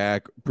coming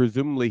back,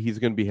 presumably he's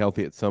going to be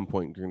healthy at some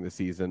point during the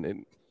season,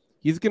 and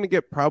he's going to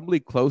get probably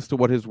close to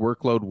what his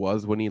workload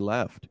was when he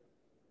left.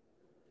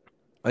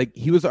 Like,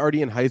 he was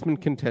already in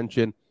Heisman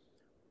contention.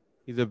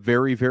 He's a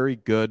very, very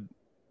good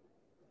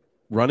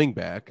running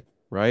back,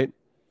 right?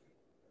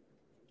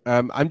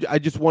 I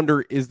just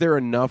wonder, is there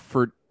enough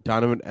for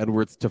Donovan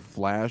Edwards to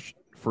flash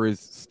for his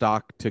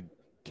stock to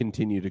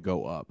continue to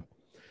go up?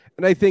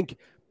 And I think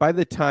by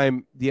the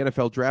time the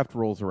NFL draft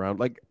rolls around,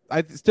 like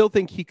I still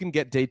think he can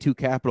get day 2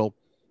 capital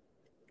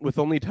with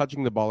only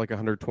touching the ball like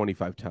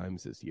 125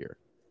 times this year.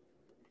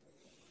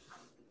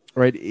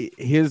 Right?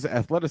 His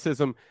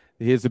athleticism,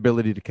 his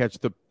ability to catch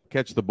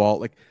the ball,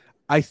 like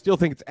I still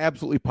think it's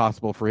absolutely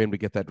possible for him to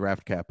get that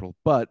draft capital,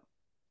 but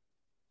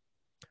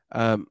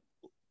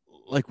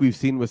like we've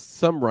seen with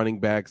some running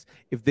backs,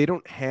 if they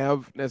don't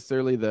have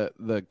necessarily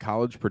the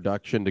college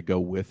production to go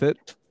with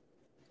it,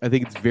 I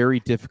think it's very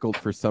difficult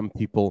for some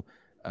people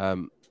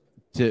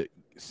to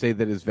say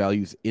that his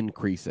value's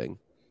increasing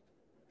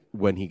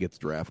when he gets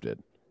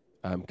drafted.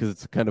 Because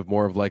it's kind of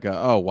more of like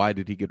why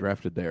did he get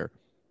drafted there?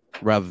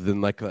 Rather than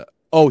like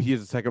he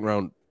is a second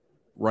round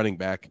running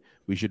back.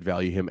 We should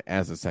value him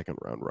as a second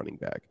round running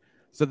back.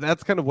 So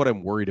that's kind of what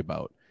I'm worried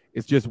about.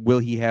 It's just, will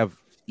he have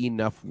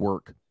enough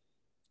work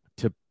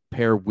to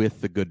pair with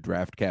the good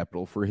draft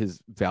capital for his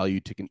value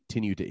to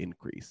continue to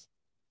increase?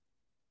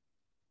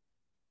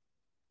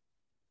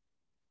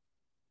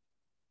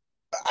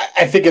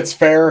 I think it's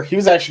fair. He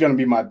was actually going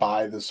to be my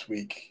buy this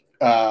week.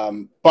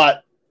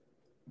 But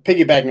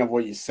piggybacking on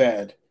what you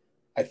said,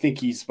 I think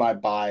he's my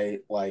buy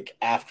like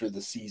after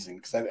the season,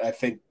 because I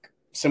think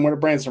similar to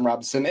Branson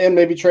Robinson and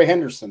maybe Trey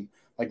Henderson,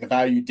 like the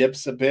value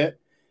dips a bit.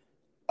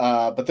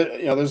 But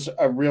there's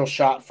a real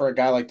shot for a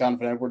guy like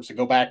Donovan Edwards to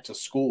go back to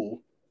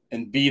school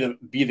and be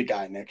the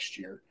guy next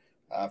year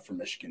for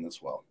Michigan as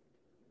well.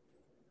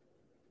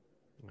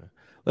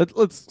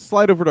 Let's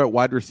slide over to a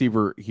wide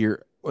receiver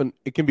here.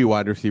 It can be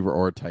wide receiver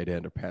or a tight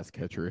end or pass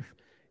catcher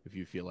if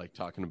you feel like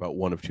talking about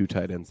one of two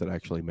tight ends that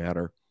actually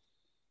matter.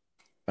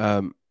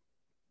 Who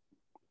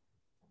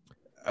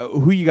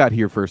you got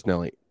here first,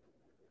 Nelly?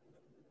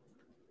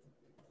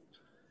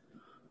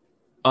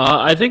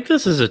 I think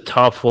this is a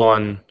tough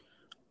one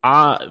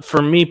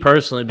for me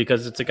personally,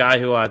 because it's a guy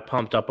who I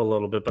pumped up a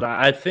little bit, but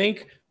I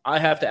think I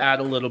have to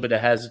add a little bit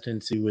of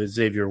hesitancy with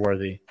Xavier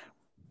Worthy.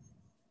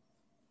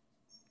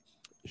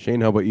 Shane,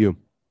 how about you?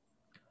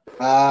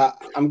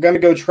 I'm going to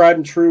go tried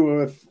and true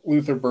with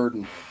Luther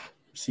Burden,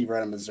 receiver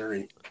out of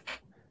Missouri.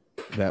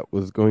 That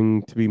was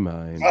going to be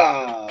mine.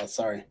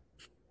 Sorry.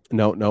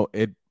 No,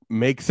 it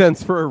makes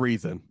sense for a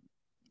reason.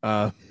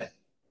 If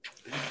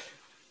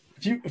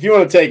you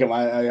want to take him,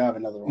 I have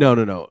another one.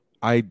 No.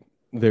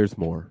 There's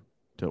more.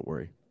 Don't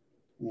worry.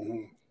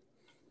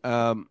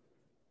 Mm-hmm.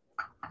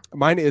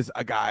 Mine is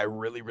a guy I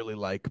really, really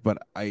like, but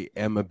I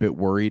am a bit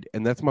worried,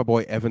 and that's my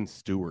boy Evan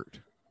Stewart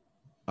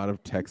out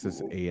of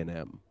Texas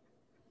A&M.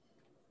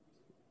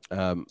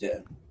 Yeah.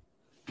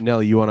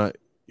 Nelly, you wanna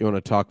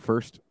talk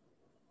first?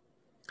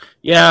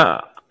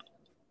 Yeah.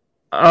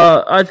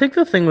 I think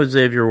the thing with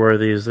Xavier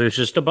Worthy is there's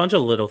just a bunch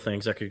of little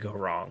things that could go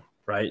wrong,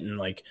 right? And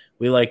like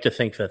we like to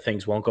think that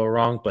things won't go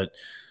wrong, but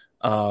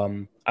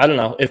I don't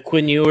know. If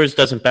Quinn Ewers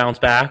doesn't bounce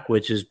back,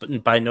 which is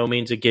by no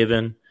means a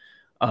given,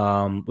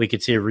 we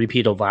could see a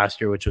repeat of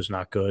last year, which was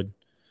not good.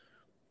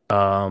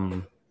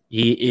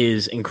 He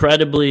is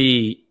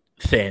incredibly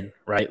thin,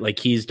 right? Like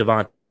he's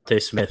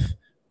Devontae Smith,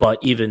 but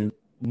even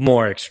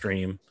more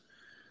extreme.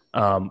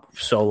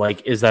 So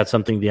like, is that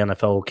something the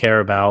NFL will care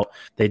about?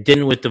 They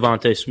didn't with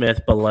Devontae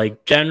Smith, but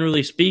like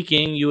generally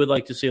speaking, you would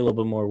like to see a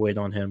little bit more weight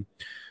on him.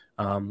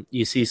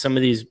 You see some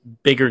of these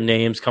bigger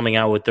names coming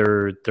out with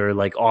their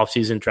like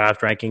offseason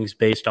draft rankings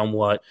based on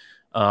what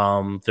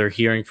they're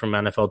hearing from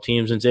NFL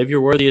teams, and Xavier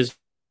Worthy is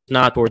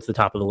not towards the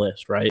top of the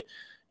list, right?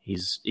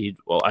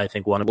 I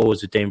think what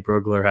was it? Dane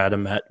Brugler had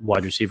him at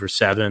wide receiver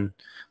 7.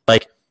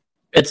 Like,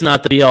 it's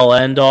not the be all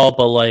end all,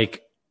 but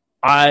like,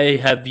 I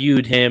have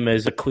viewed him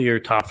as a clear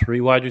top 3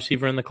 wide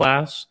receiver in the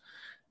class.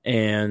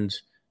 And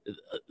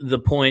the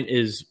point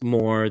is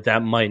more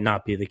that might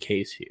not be the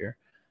case here.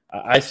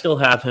 I still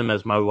have him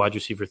as my wide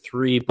receiver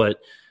 3, but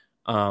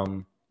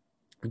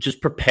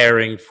just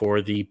preparing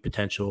for the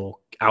potential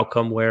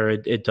outcome where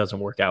it doesn't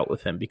work out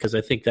with him, because I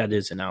think that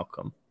is an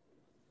outcome.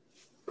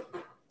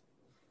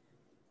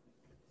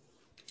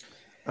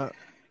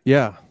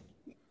 Yeah.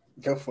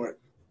 Go for it.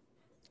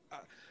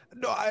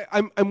 No,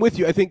 I'm with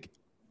you. I think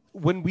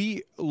when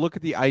we look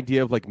at the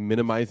idea of like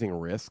minimizing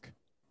risk,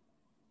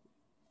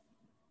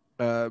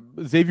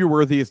 Xavier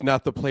Worthy is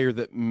not the player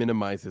that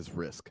minimizes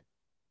risk,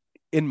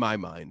 in my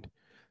mind.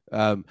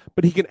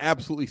 But he can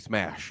absolutely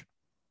smash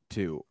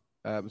too.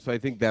 So I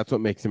think that's what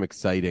makes him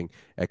exciting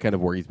at kind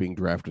of where he's being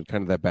drafted,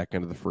 kind of that back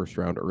end of the first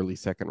round, early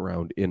second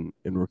round in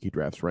rookie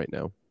drafts right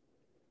now.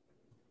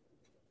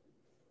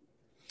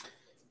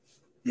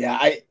 Yeah,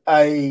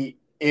 I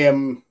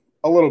am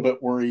a little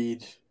bit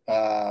worried.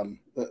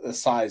 The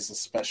size,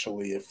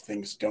 especially if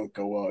things don't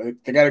go well,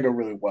 they got to go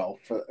really well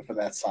for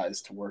that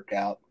size to work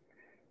out.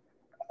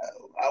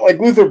 Like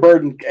Luther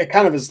Burden,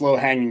 kind of his low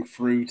hanging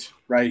fruit,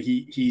 right?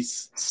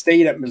 He's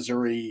stayed at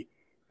Missouri,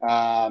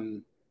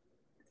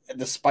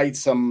 despite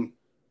some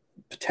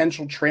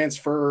potential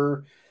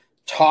transfer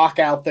talk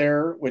out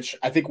there, which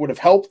I think would have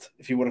helped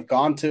if he would have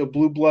gone to a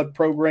blue blood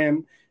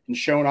program and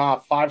shown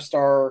off.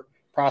 5-star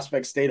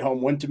prospect, stayed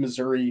home, went to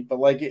Missouri, but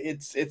like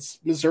it's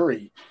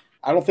Missouri.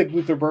 I don't think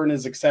Luther Burden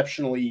is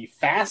exceptionally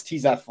fast.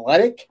 He's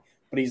athletic,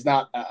 but he's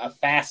not a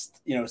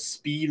fast,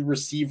 speed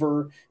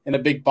receiver and a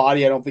big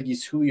body. I don't think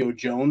he's Julio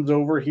Jones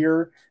over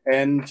here.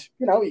 And,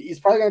 he's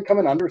probably going to come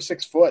in under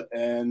 6 foot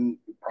and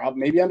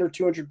probably maybe under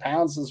 200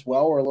 pounds as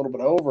well, or a little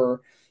bit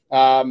over.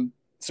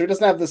 So he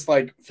doesn't have this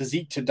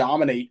physique to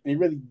dominate. He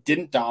really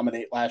didn't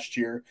dominate last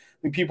year.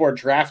 I think people are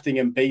drafting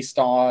him based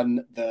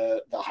on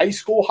the high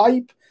school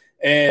hype,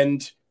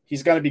 and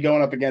he's going to be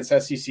going up against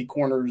SEC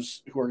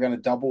corners who are going to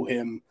double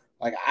him.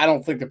 I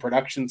don't think the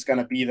production's going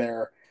to be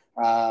there.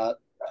 I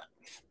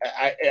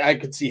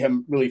could see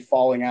him really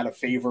falling out of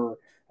favor,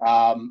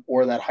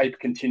 or that hype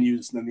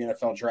continues and then the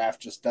NFL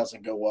draft just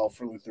doesn't go well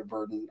for Luther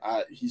Burden.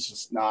 He's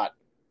just not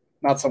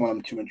someone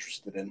I'm too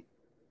interested in.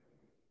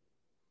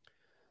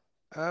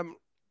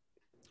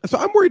 So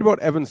I'm worried about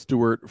Evan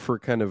Stewart for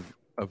kind of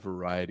a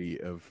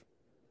variety of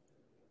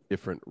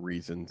different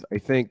reasons. I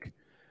think,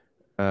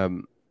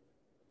 right,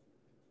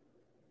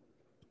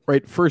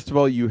 first of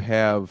all, you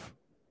have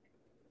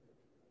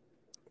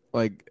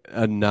a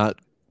not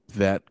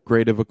that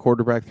great of a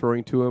quarterback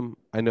throwing to him.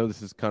 I know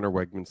this is Connor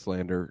Wegman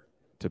slander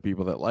to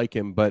people that like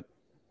him, but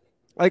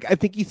I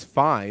think he's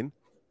fine.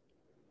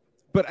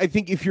 But I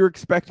think if you're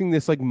expecting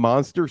this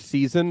monster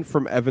season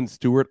from Evan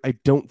Stewart, I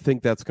don't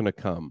think that's going to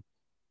come.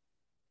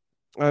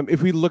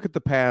 If we look at the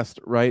past,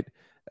 right,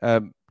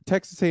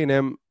 Texas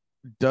A&M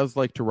does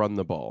like to run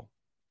the ball,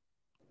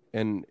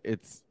 and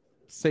it's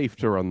safe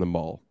to run the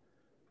ball.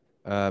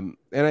 And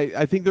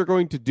I think they're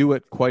going to do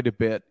it quite a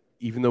bit,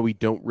 even though we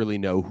don't really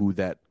know who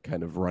that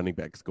kind of running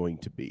back's going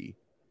to be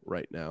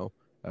right now.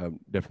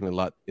 Definitely a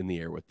lot in the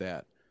air with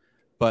that.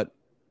 But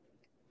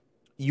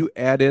you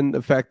add in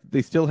the fact that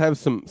they still have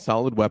some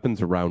solid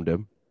weapons around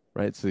him,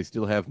 right? So they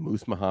still have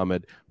Moose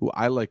Muhammad, who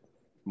I like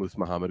Moose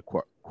Muhammad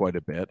quite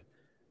a bit.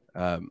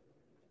 I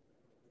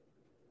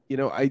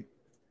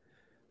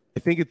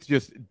think it's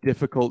just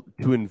difficult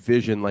to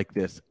envision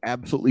this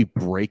absolutely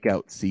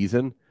breakout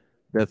season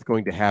that's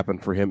going to happen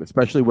for him,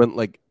 especially when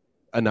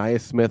Anaya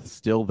Smith's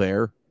still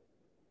there.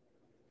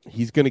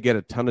 He's going to get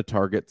a ton of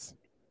targets.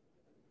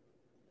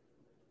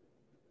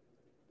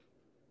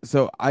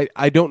 So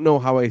I don't know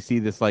how I see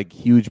this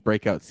huge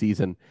breakout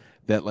season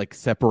that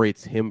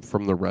separates him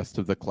from the rest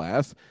of the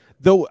class.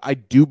 Though I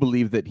do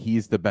believe that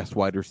he's the best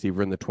wide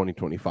receiver in the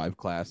 2025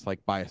 class,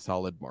 by a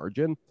solid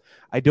margin.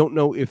 I don't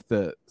know if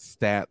the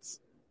stats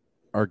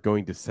are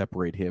going to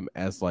separate him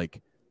as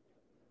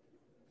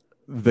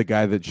the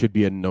guy that should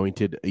be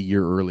anointed a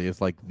year early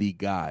as the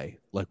guy,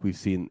 we've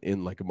seen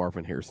in a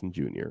Marvin Harrison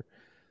Jr.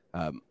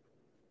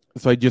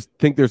 So I just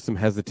think there's some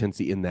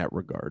hesitancy in that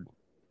regard.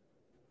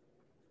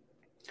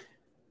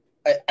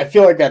 I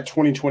feel like that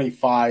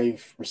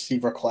 2025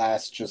 receiver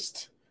class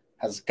just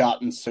has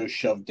gotten so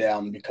shoved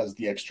down because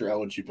the extra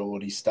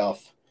eligibility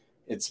stuff.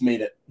 It's made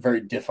it very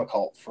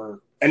difficult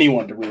for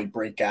anyone to really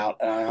break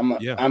out.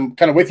 I'm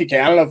kind of with you, Kay.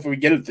 I don't know if we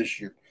get it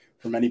this year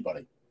from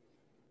anybody.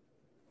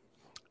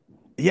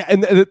 Yeah,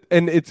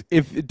 and it's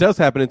if it does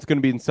happen, it's going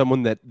to be in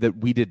someone that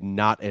we did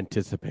not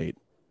anticipate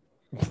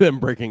them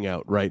breaking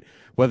out, right?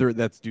 Whether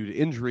that's due to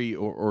injury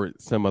or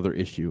some other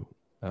issue.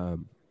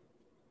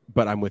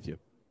 But I'm with you.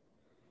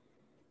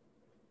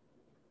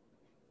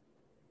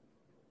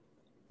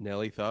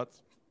 Nelly,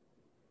 thoughts?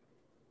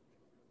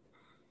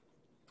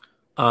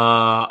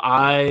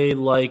 I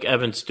like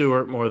Evan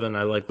Stewart more than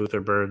I like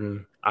Luther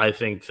Burden. I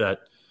think that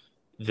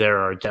there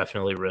are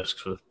definitely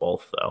risks with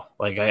both, though.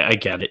 I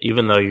get it,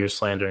 even though you're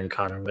slandering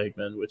Connor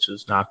Wegman, which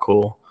is not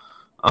cool.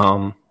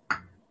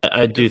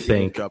 I do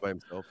think, job by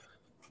himself.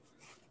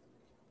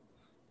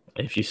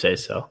 If you say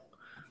so.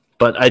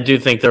 But I do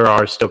think there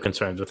are still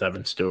concerns with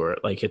Evan Stewart.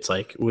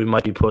 We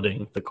might be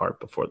putting the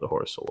cart before the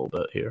horse a little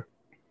bit here,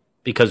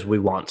 because we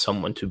want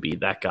someone to be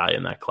that guy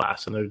in that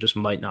class, and there just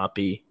might not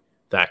be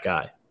that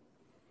guy.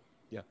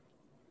 Yeah,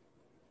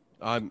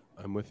 I'm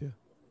with you.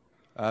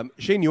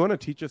 Shane, you want to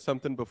teach us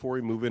something before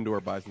we move into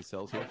our buys and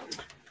sells here?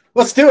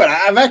 Let's do it.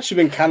 I've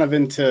actually been kind of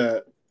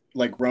into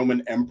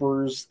Roman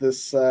emperors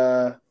this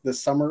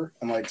summer,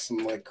 and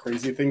some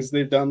crazy things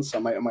they've done. So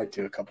I might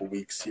do a couple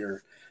weeks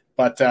here.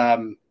 But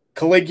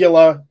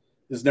Caligula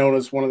is known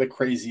as one of the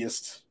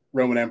craziest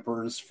Roman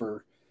emperors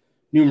for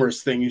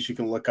numerous things you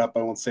can look up.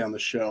 I won't say on the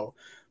show,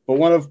 but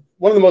one of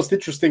the most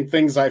interesting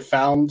things I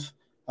found,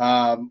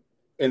 and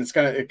it's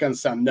gonna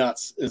sound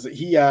nuts, is that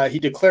he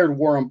declared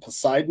war on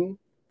Poseidon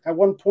at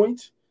one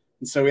point,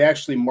 and so he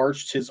actually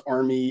marched his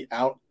army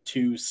out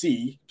to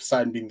sea,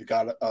 Poseidon being the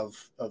god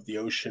of the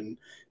ocean,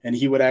 and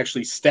he would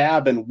actually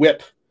stab and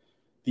whip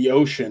the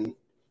ocean,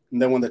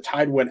 and then when the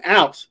tide went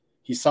out,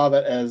 he saw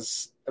that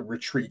as a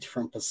retreat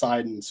from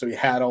Poseidon, so he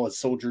had all his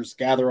soldiers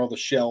gather all the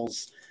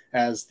shells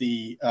as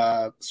the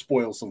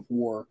spoils of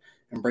war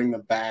and bring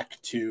them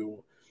back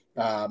to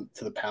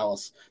the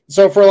palace.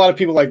 So for a lot of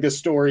people, this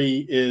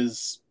story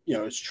is,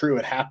 it's true,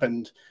 it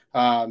happened.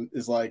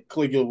 Is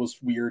Caligula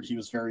was weird. He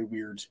was very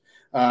weird,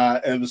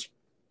 and it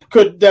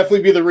could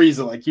definitely be the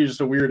reason. He was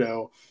just a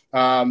weirdo.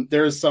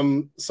 There's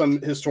some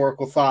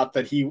historical thought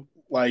that he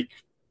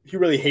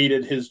really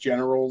hated his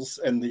generals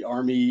and the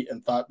army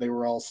and thought they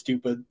were all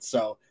stupid.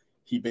 So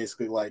he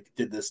basically like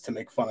did this to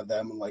make fun of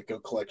them and like go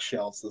collect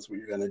shells. That's what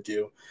you're gonna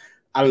do.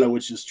 I don't know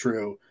which is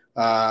true,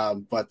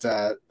 but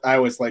I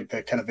always like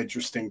that kind of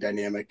interesting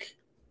dynamic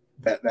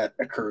that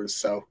occurs.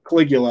 So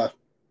Caligula,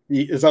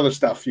 his other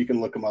stuff, you can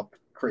look him up.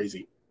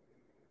 Crazy.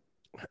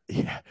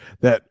 Yeah,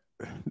 that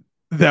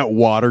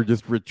water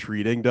just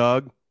retreating,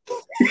 dog.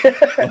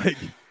 Like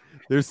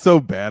they're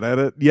so bad at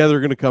it. Yeah, they're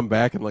gonna come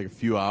back in like a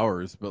few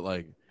hours, but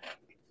like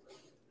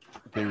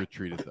they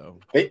retreated though.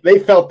 They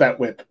felt that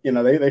whip. You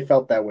know, they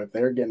felt that whip.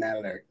 They were getting out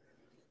of there.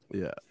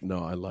 Yeah,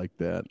 no, I like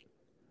that.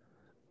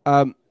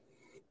 I'm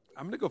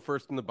gonna go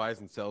first in the buys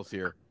and sells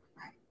here.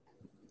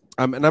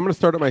 And I'm gonna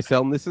start at my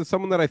sell, and this is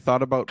someone that I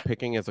thought about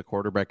picking as a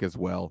quarterback as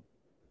well.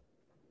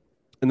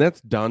 And that's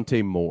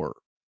Dante Moore.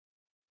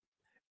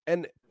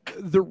 And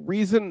the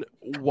reason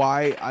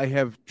why I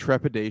have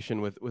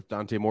trepidation with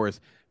Dante Moore is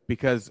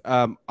because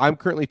I'm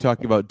currently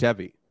talking about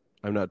Devy.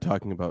 I'm not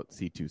talking about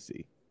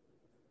C2C.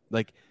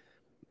 Like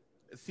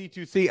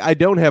C2C, I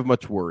don't have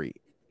much worry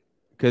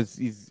because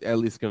he's at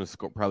least going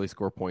to probably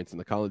score points in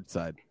the college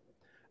side.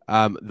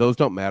 Those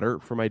don't matter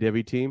for my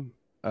Devy team.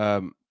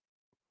 And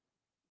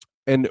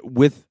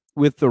with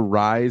the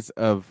rise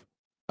of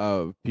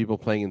people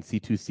playing in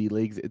C2C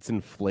leagues, it's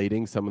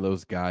inflating some of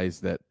those guys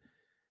that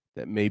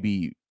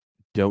maybe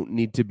don't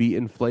need to be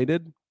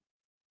inflated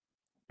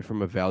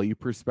from a value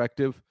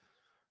perspective.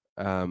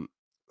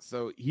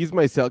 So he's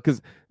my sell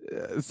because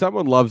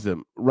someone loves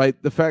him,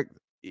 right? The fact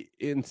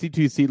in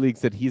C2C leagues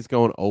that he's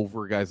going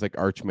over guys like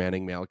Arch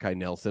Manning, Malachi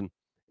Nelson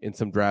in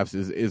some drafts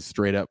is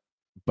straight up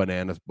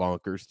bananas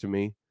bonkers to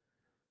me.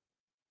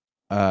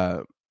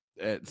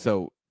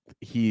 So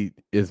he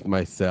is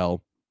my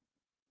sell.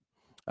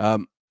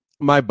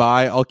 My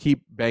buy, I'll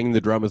keep banging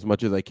the drum as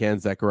much as I can.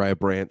 Zachariah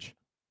Branch.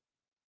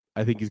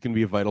 I think he's going to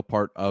be a vital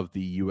part of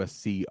the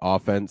USC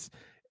offense.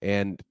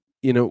 And,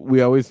 you know,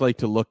 we always like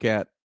to look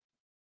at,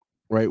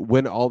 right,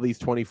 when all these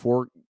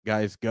 24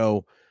 guys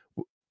go,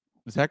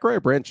 Zachariah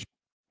Branch,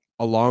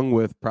 along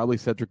with probably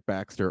Cedric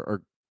Baxter,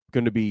 are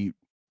going to be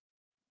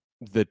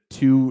the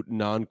two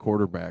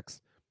non-quarterbacks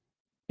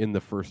in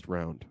the first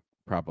round,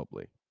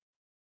 probably,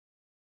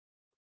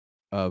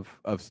 of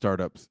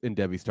startups, in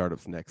Devy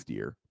startups next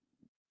year.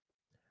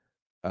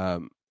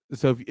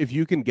 So if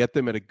you can get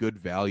them at a good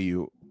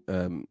value,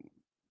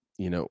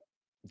 you know,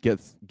 get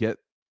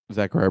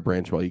Zachariah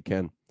Branch while you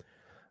can.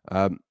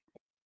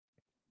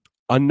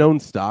 Unknown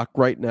stock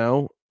right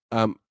now.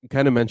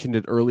 Kind of mentioned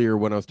it earlier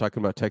when I was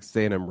talking about Texas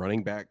A&M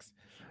running backs,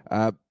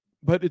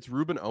 but it's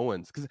Reuben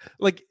Owens. Because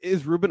like,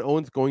 is Reuben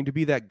Owens going to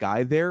be that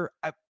guy there?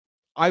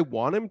 I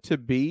want him to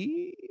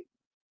be,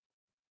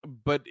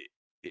 but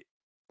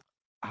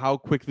how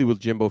quickly will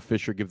Jimbo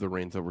Fisher give the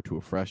reins over to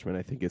a freshman?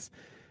 I think is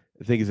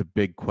a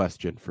big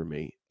question for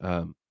me,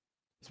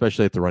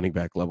 especially at the running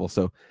back level.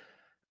 So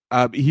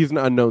he's an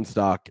unknown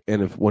stock,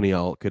 and if one of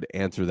y'all could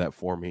answer that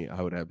for me,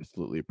 I would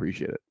absolutely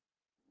appreciate it.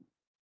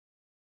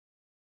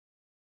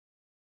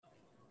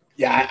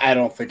 Yeah, I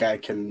don't think I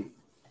can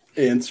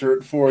answer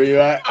it for you.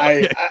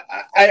 I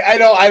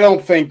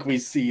don't think we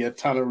see a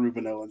ton of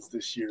Reuben Owens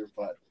this year,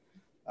 but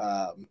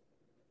I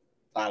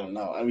don't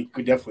know. I mean,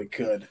 we definitely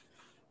could.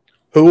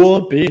 Who will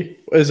it be?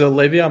 Is it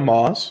Le'Veon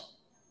Moss?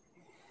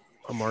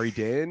 Amari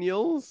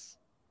Daniels?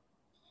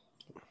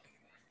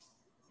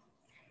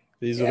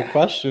 These are the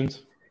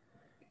questions.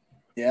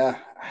 Yeah,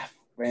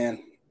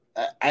 man.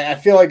 I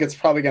feel like it's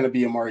probably going to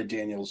be Amari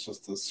Daniels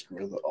just to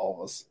screw all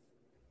of us.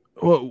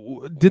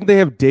 Well, didn't they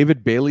have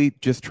David Bailey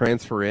just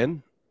transfer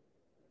in?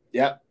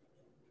 Yep.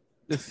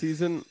 This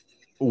season?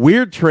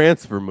 Weird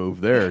transfer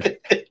move there.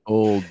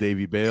 Old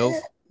Davy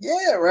Bales.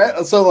 Yeah,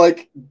 right. So,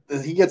 like,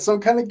 does he get some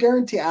kind of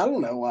guarantee? I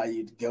don't know why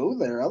you'd go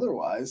there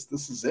otherwise.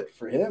 This is it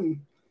for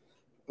him.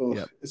 Ugh,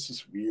 yep. It's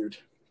just weird.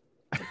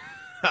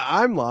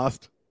 I'm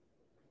lost.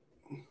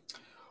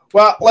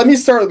 Well, let me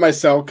start with my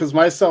sell, because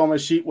my sell on my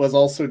sheet was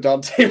also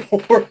Dante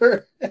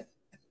Moore. Okay.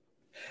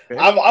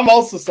 I'm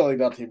also selling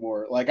Dante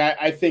Moore. Like,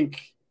 I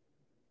think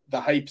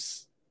the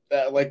hype's,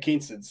 like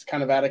Kane said, it's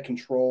kind of out of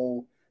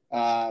control.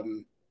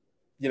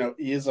 You know,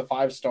 he is a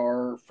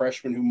 5-star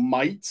freshman who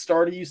might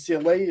start at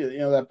UCLA. You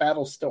know, that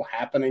battle's still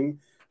happening.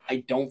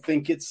 I don't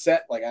think it's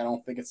set. Like, I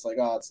don't think it's like,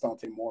 oh, it's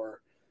Dante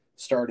Moore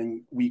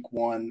starting week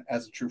 1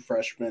 as a true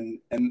freshman.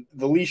 And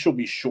the leash will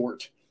be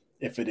short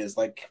if it is.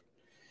 Like,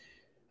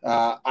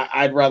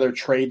 I'd rather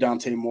trade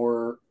Dante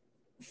Moore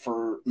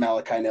for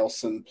Malachi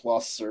Nelson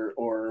plus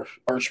or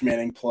Arch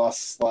Manning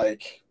plus.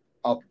 Like,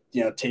 I'll,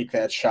 you know, take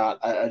that shot.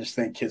 I just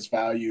think his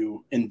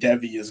value in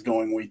Devy is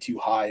going way too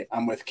high.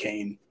 I'm with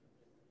Kane.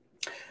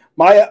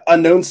 My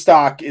unknown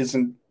stock is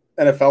an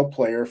NFL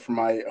player for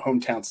my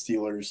hometown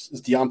Steelers,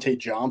 is Deontay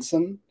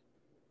Johnson.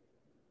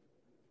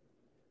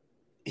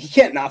 He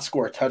can't not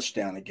score a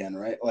touchdown again,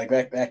 right? Like,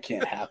 that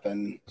can't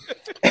happen.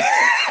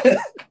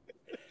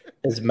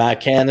 Is Matt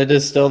Canada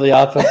still the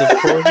offensive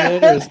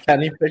coordinator? Is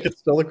Kenny Pickett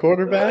still the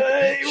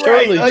quarterback?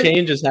 Surely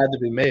changes had to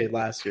be made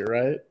last year,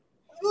 right?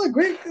 Look,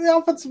 the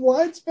offensive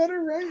line's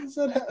better, right?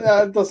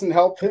 That doesn't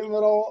help him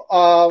at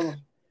all.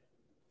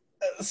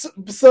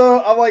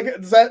 So I'm like,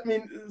 does that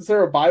mean, is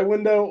there a buy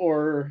window,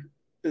 or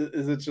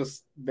Is it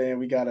just, man,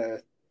 we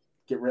gotta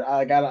get rid?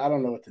 I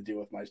don't know what to do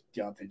with my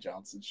Deontay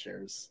Johnson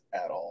shares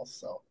at all.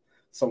 So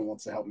someone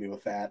wants to help me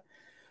with that.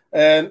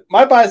 And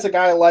my buy is a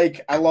guy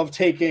I love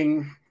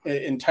taking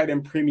in tight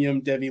end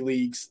premium Devy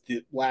leagues.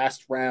 The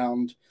last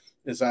round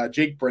is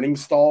Jake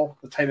Brenningstall,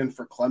 the tight end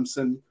for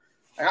Clemson.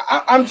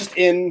 I'm just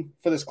in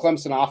for this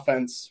Clemson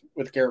offense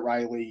with Garrett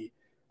Riley.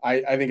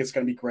 I think it's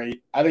going to be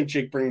great. I think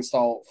Jake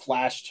Brenningstall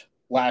flashed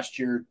last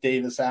year.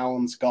 Davis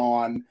Allen's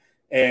gone,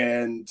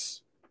 and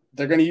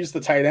they're going to use the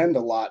tight end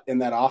a lot in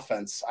that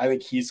offense. I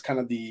think he's kind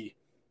of the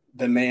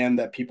man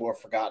that people have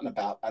forgotten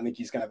about. I think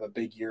he's going to have a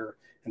big year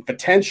and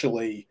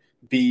potentially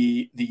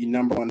be the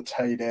number one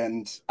tight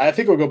end. I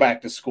think he'll go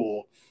back to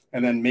school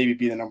and then maybe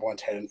be the number one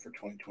tight end for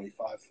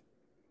 2025.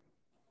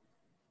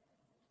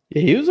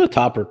 Yeah, he was a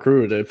top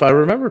recruit. If I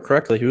remember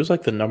correctly, he was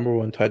like the number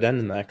one tight end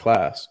in that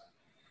class.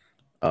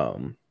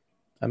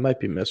 I might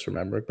be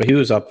misremembering, but he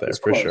was up there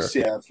for sure.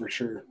 Yeah, for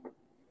sure.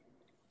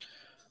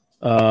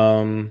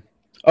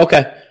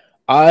 Okay.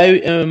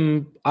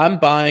 I'm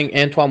buying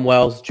Antoine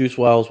Wells, Juice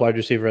Wells, wide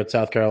receiver at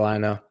South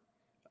Carolina.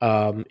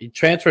 He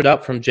transferred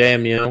up from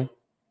JMU.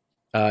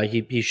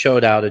 He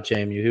showed out at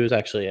JMU. He was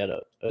actually at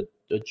a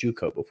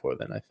JUCO before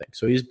then, I think.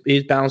 So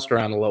he's bounced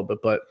around a little bit,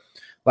 but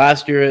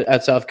last year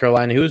at South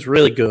Carolina, he was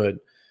really good.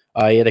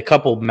 He had a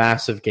couple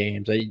massive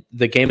games.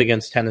 The game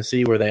against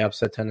Tennessee where they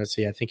upset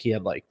Tennessee, I think he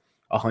had like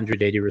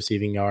 180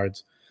 receiving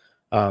yards.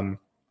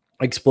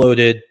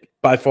 Exploded.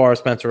 By far,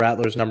 Spencer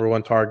Rattler's number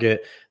one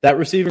target. That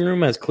receiving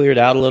room has cleared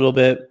out a little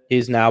bit.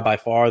 He's now by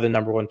far the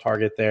number one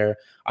target there.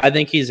 I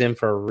think he's in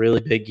for a really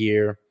big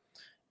year.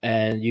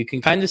 And you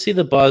can kind of see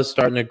the buzz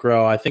starting to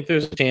grow. I think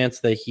there's a chance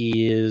that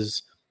he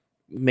is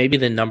maybe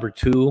the number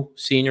 2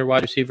 senior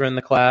wide receiver in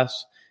the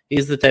class.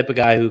 He's the type of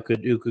guy who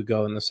could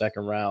go in the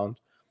second round.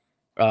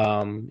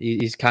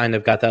 He's kind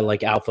of got that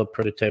like alpha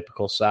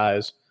prototypical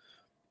size.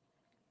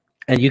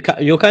 And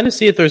you'll kind of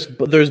see if there's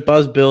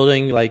buzz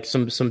building, like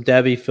some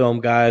Devy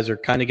film guys are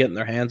kind of getting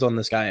their hands on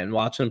this guy and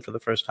watching him for the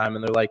first time,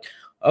 and they're like,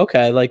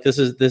 okay, like this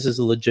is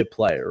a legit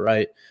player,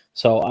 right?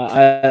 So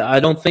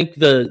I don't think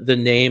the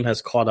name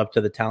has caught up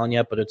to the talent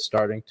yet, but it's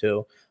starting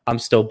to. I'm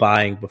still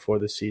buying before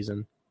the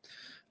season.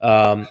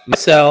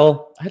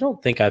 Myself, I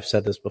don't think I've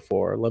said this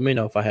before. Let me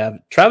know if I have.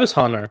 Travis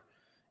Hunter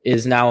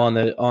is now on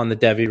the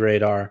Devy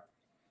radar.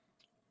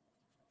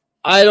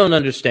 I don't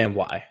understand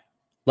why.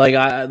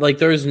 Like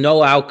there is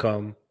no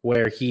outcome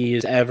where he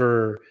is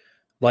ever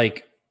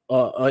like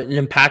an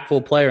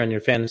impactful player on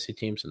your fantasy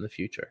teams in the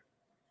future,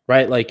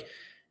 right? Like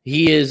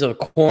he is a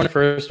corner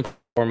first and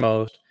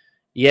foremost.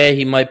 Yeah,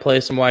 he might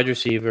play some wide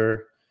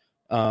receiver,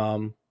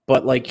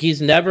 but like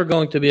he's never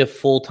going to be a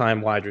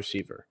full-time wide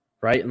receiver,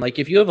 right? And like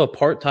if you have a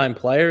part-time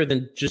player,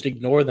 then just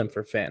ignore them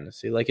for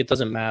fantasy. Like it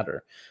doesn't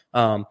matter.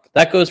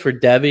 That goes for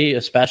Devy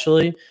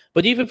especially,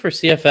 but even for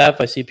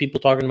CFF, I see people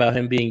talking about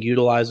him being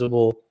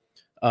utilizable.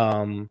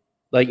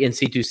 Like in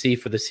C2C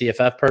for the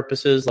CFF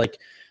purposes, like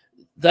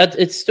that,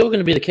 it's still going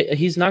to be the case.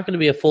 He's not going to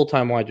be a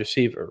full-time wide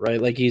receiver,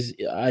 right? Like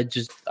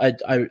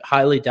I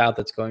highly doubt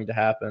that's going to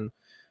happen.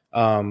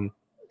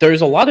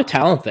 There's a lot of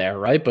talent there,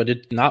 right? But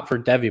it's not for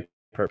Devy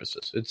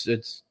purposes.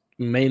 It's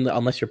mainly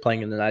unless you're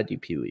playing in an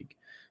IDP league.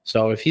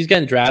 So if he's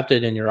getting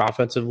drafted in your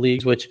offensive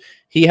leagues, which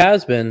he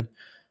has been,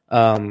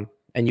 and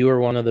you were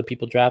one of the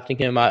people drafting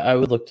him, I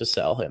would look to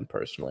sell him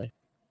personally.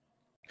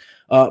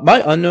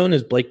 My unknown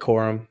is Blake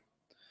Corum.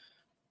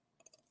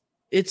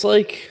 It's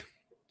like,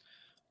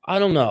 I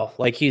don't know.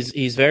 Like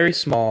he's very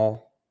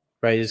small,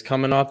 right? He's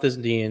coming off this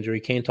knee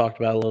injury. Kane talked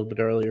about it a little bit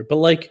earlier. But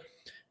like,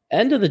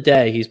 end of the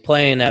day, he's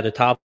playing at a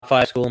top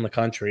 5 school in the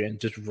country and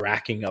just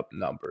racking up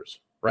numbers,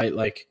 right?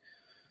 Like,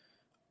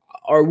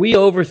 are we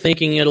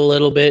overthinking it a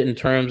little bit in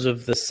terms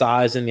of the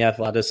size and the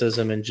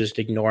athleticism and just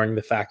ignoring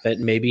the fact that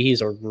maybe he's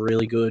a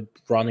really good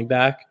running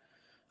back?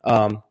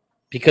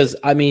 Because,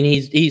 I mean,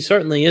 he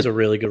certainly is a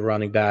really good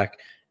running back.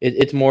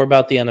 It's more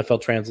about the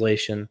NFL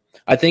translation.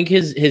 I think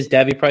his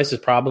Devy price is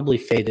probably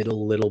faded a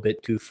little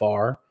bit too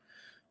far.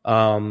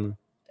 At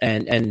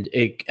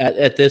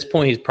this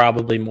point, he's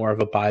probably more of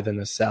a buy than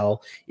a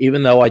sell,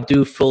 even though I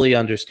do fully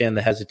understand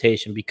the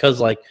hesitation because,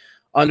 like,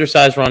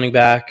 undersized running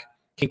back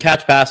can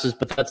catch passes,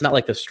 but that's not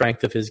like the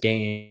strength of his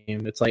game.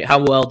 It's like, how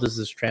well does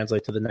this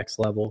translate to the next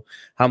level?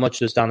 How much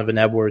does Donovan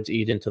Edwards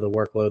eat into the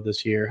workload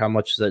this year? How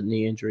much does that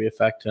knee injury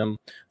affect him?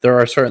 There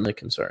are certainly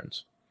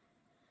concerns.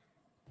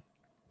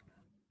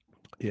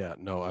 Yeah,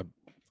 no,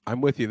 I'm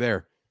with you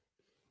there.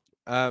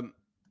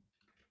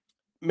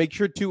 Make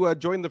sure to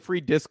join the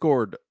free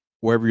Discord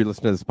wherever you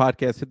listen to this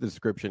podcast. Hit the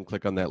description,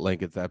 click on that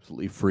link. It's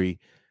absolutely free.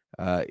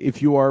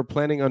 If you are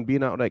planning on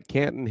being out at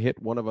Canton,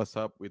 hit one of us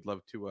up. We'd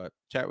love to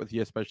chat with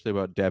you, especially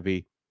about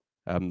Devy,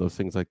 those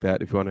things like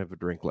that. If you want to have a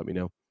drink, let me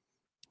know.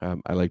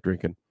 I like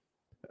drinking.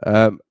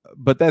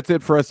 But that's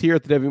it for us here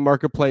at the Devy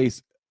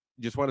Marketplace.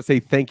 Just want to say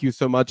thank you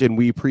so much, and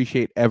we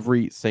appreciate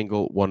every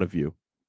single one of you.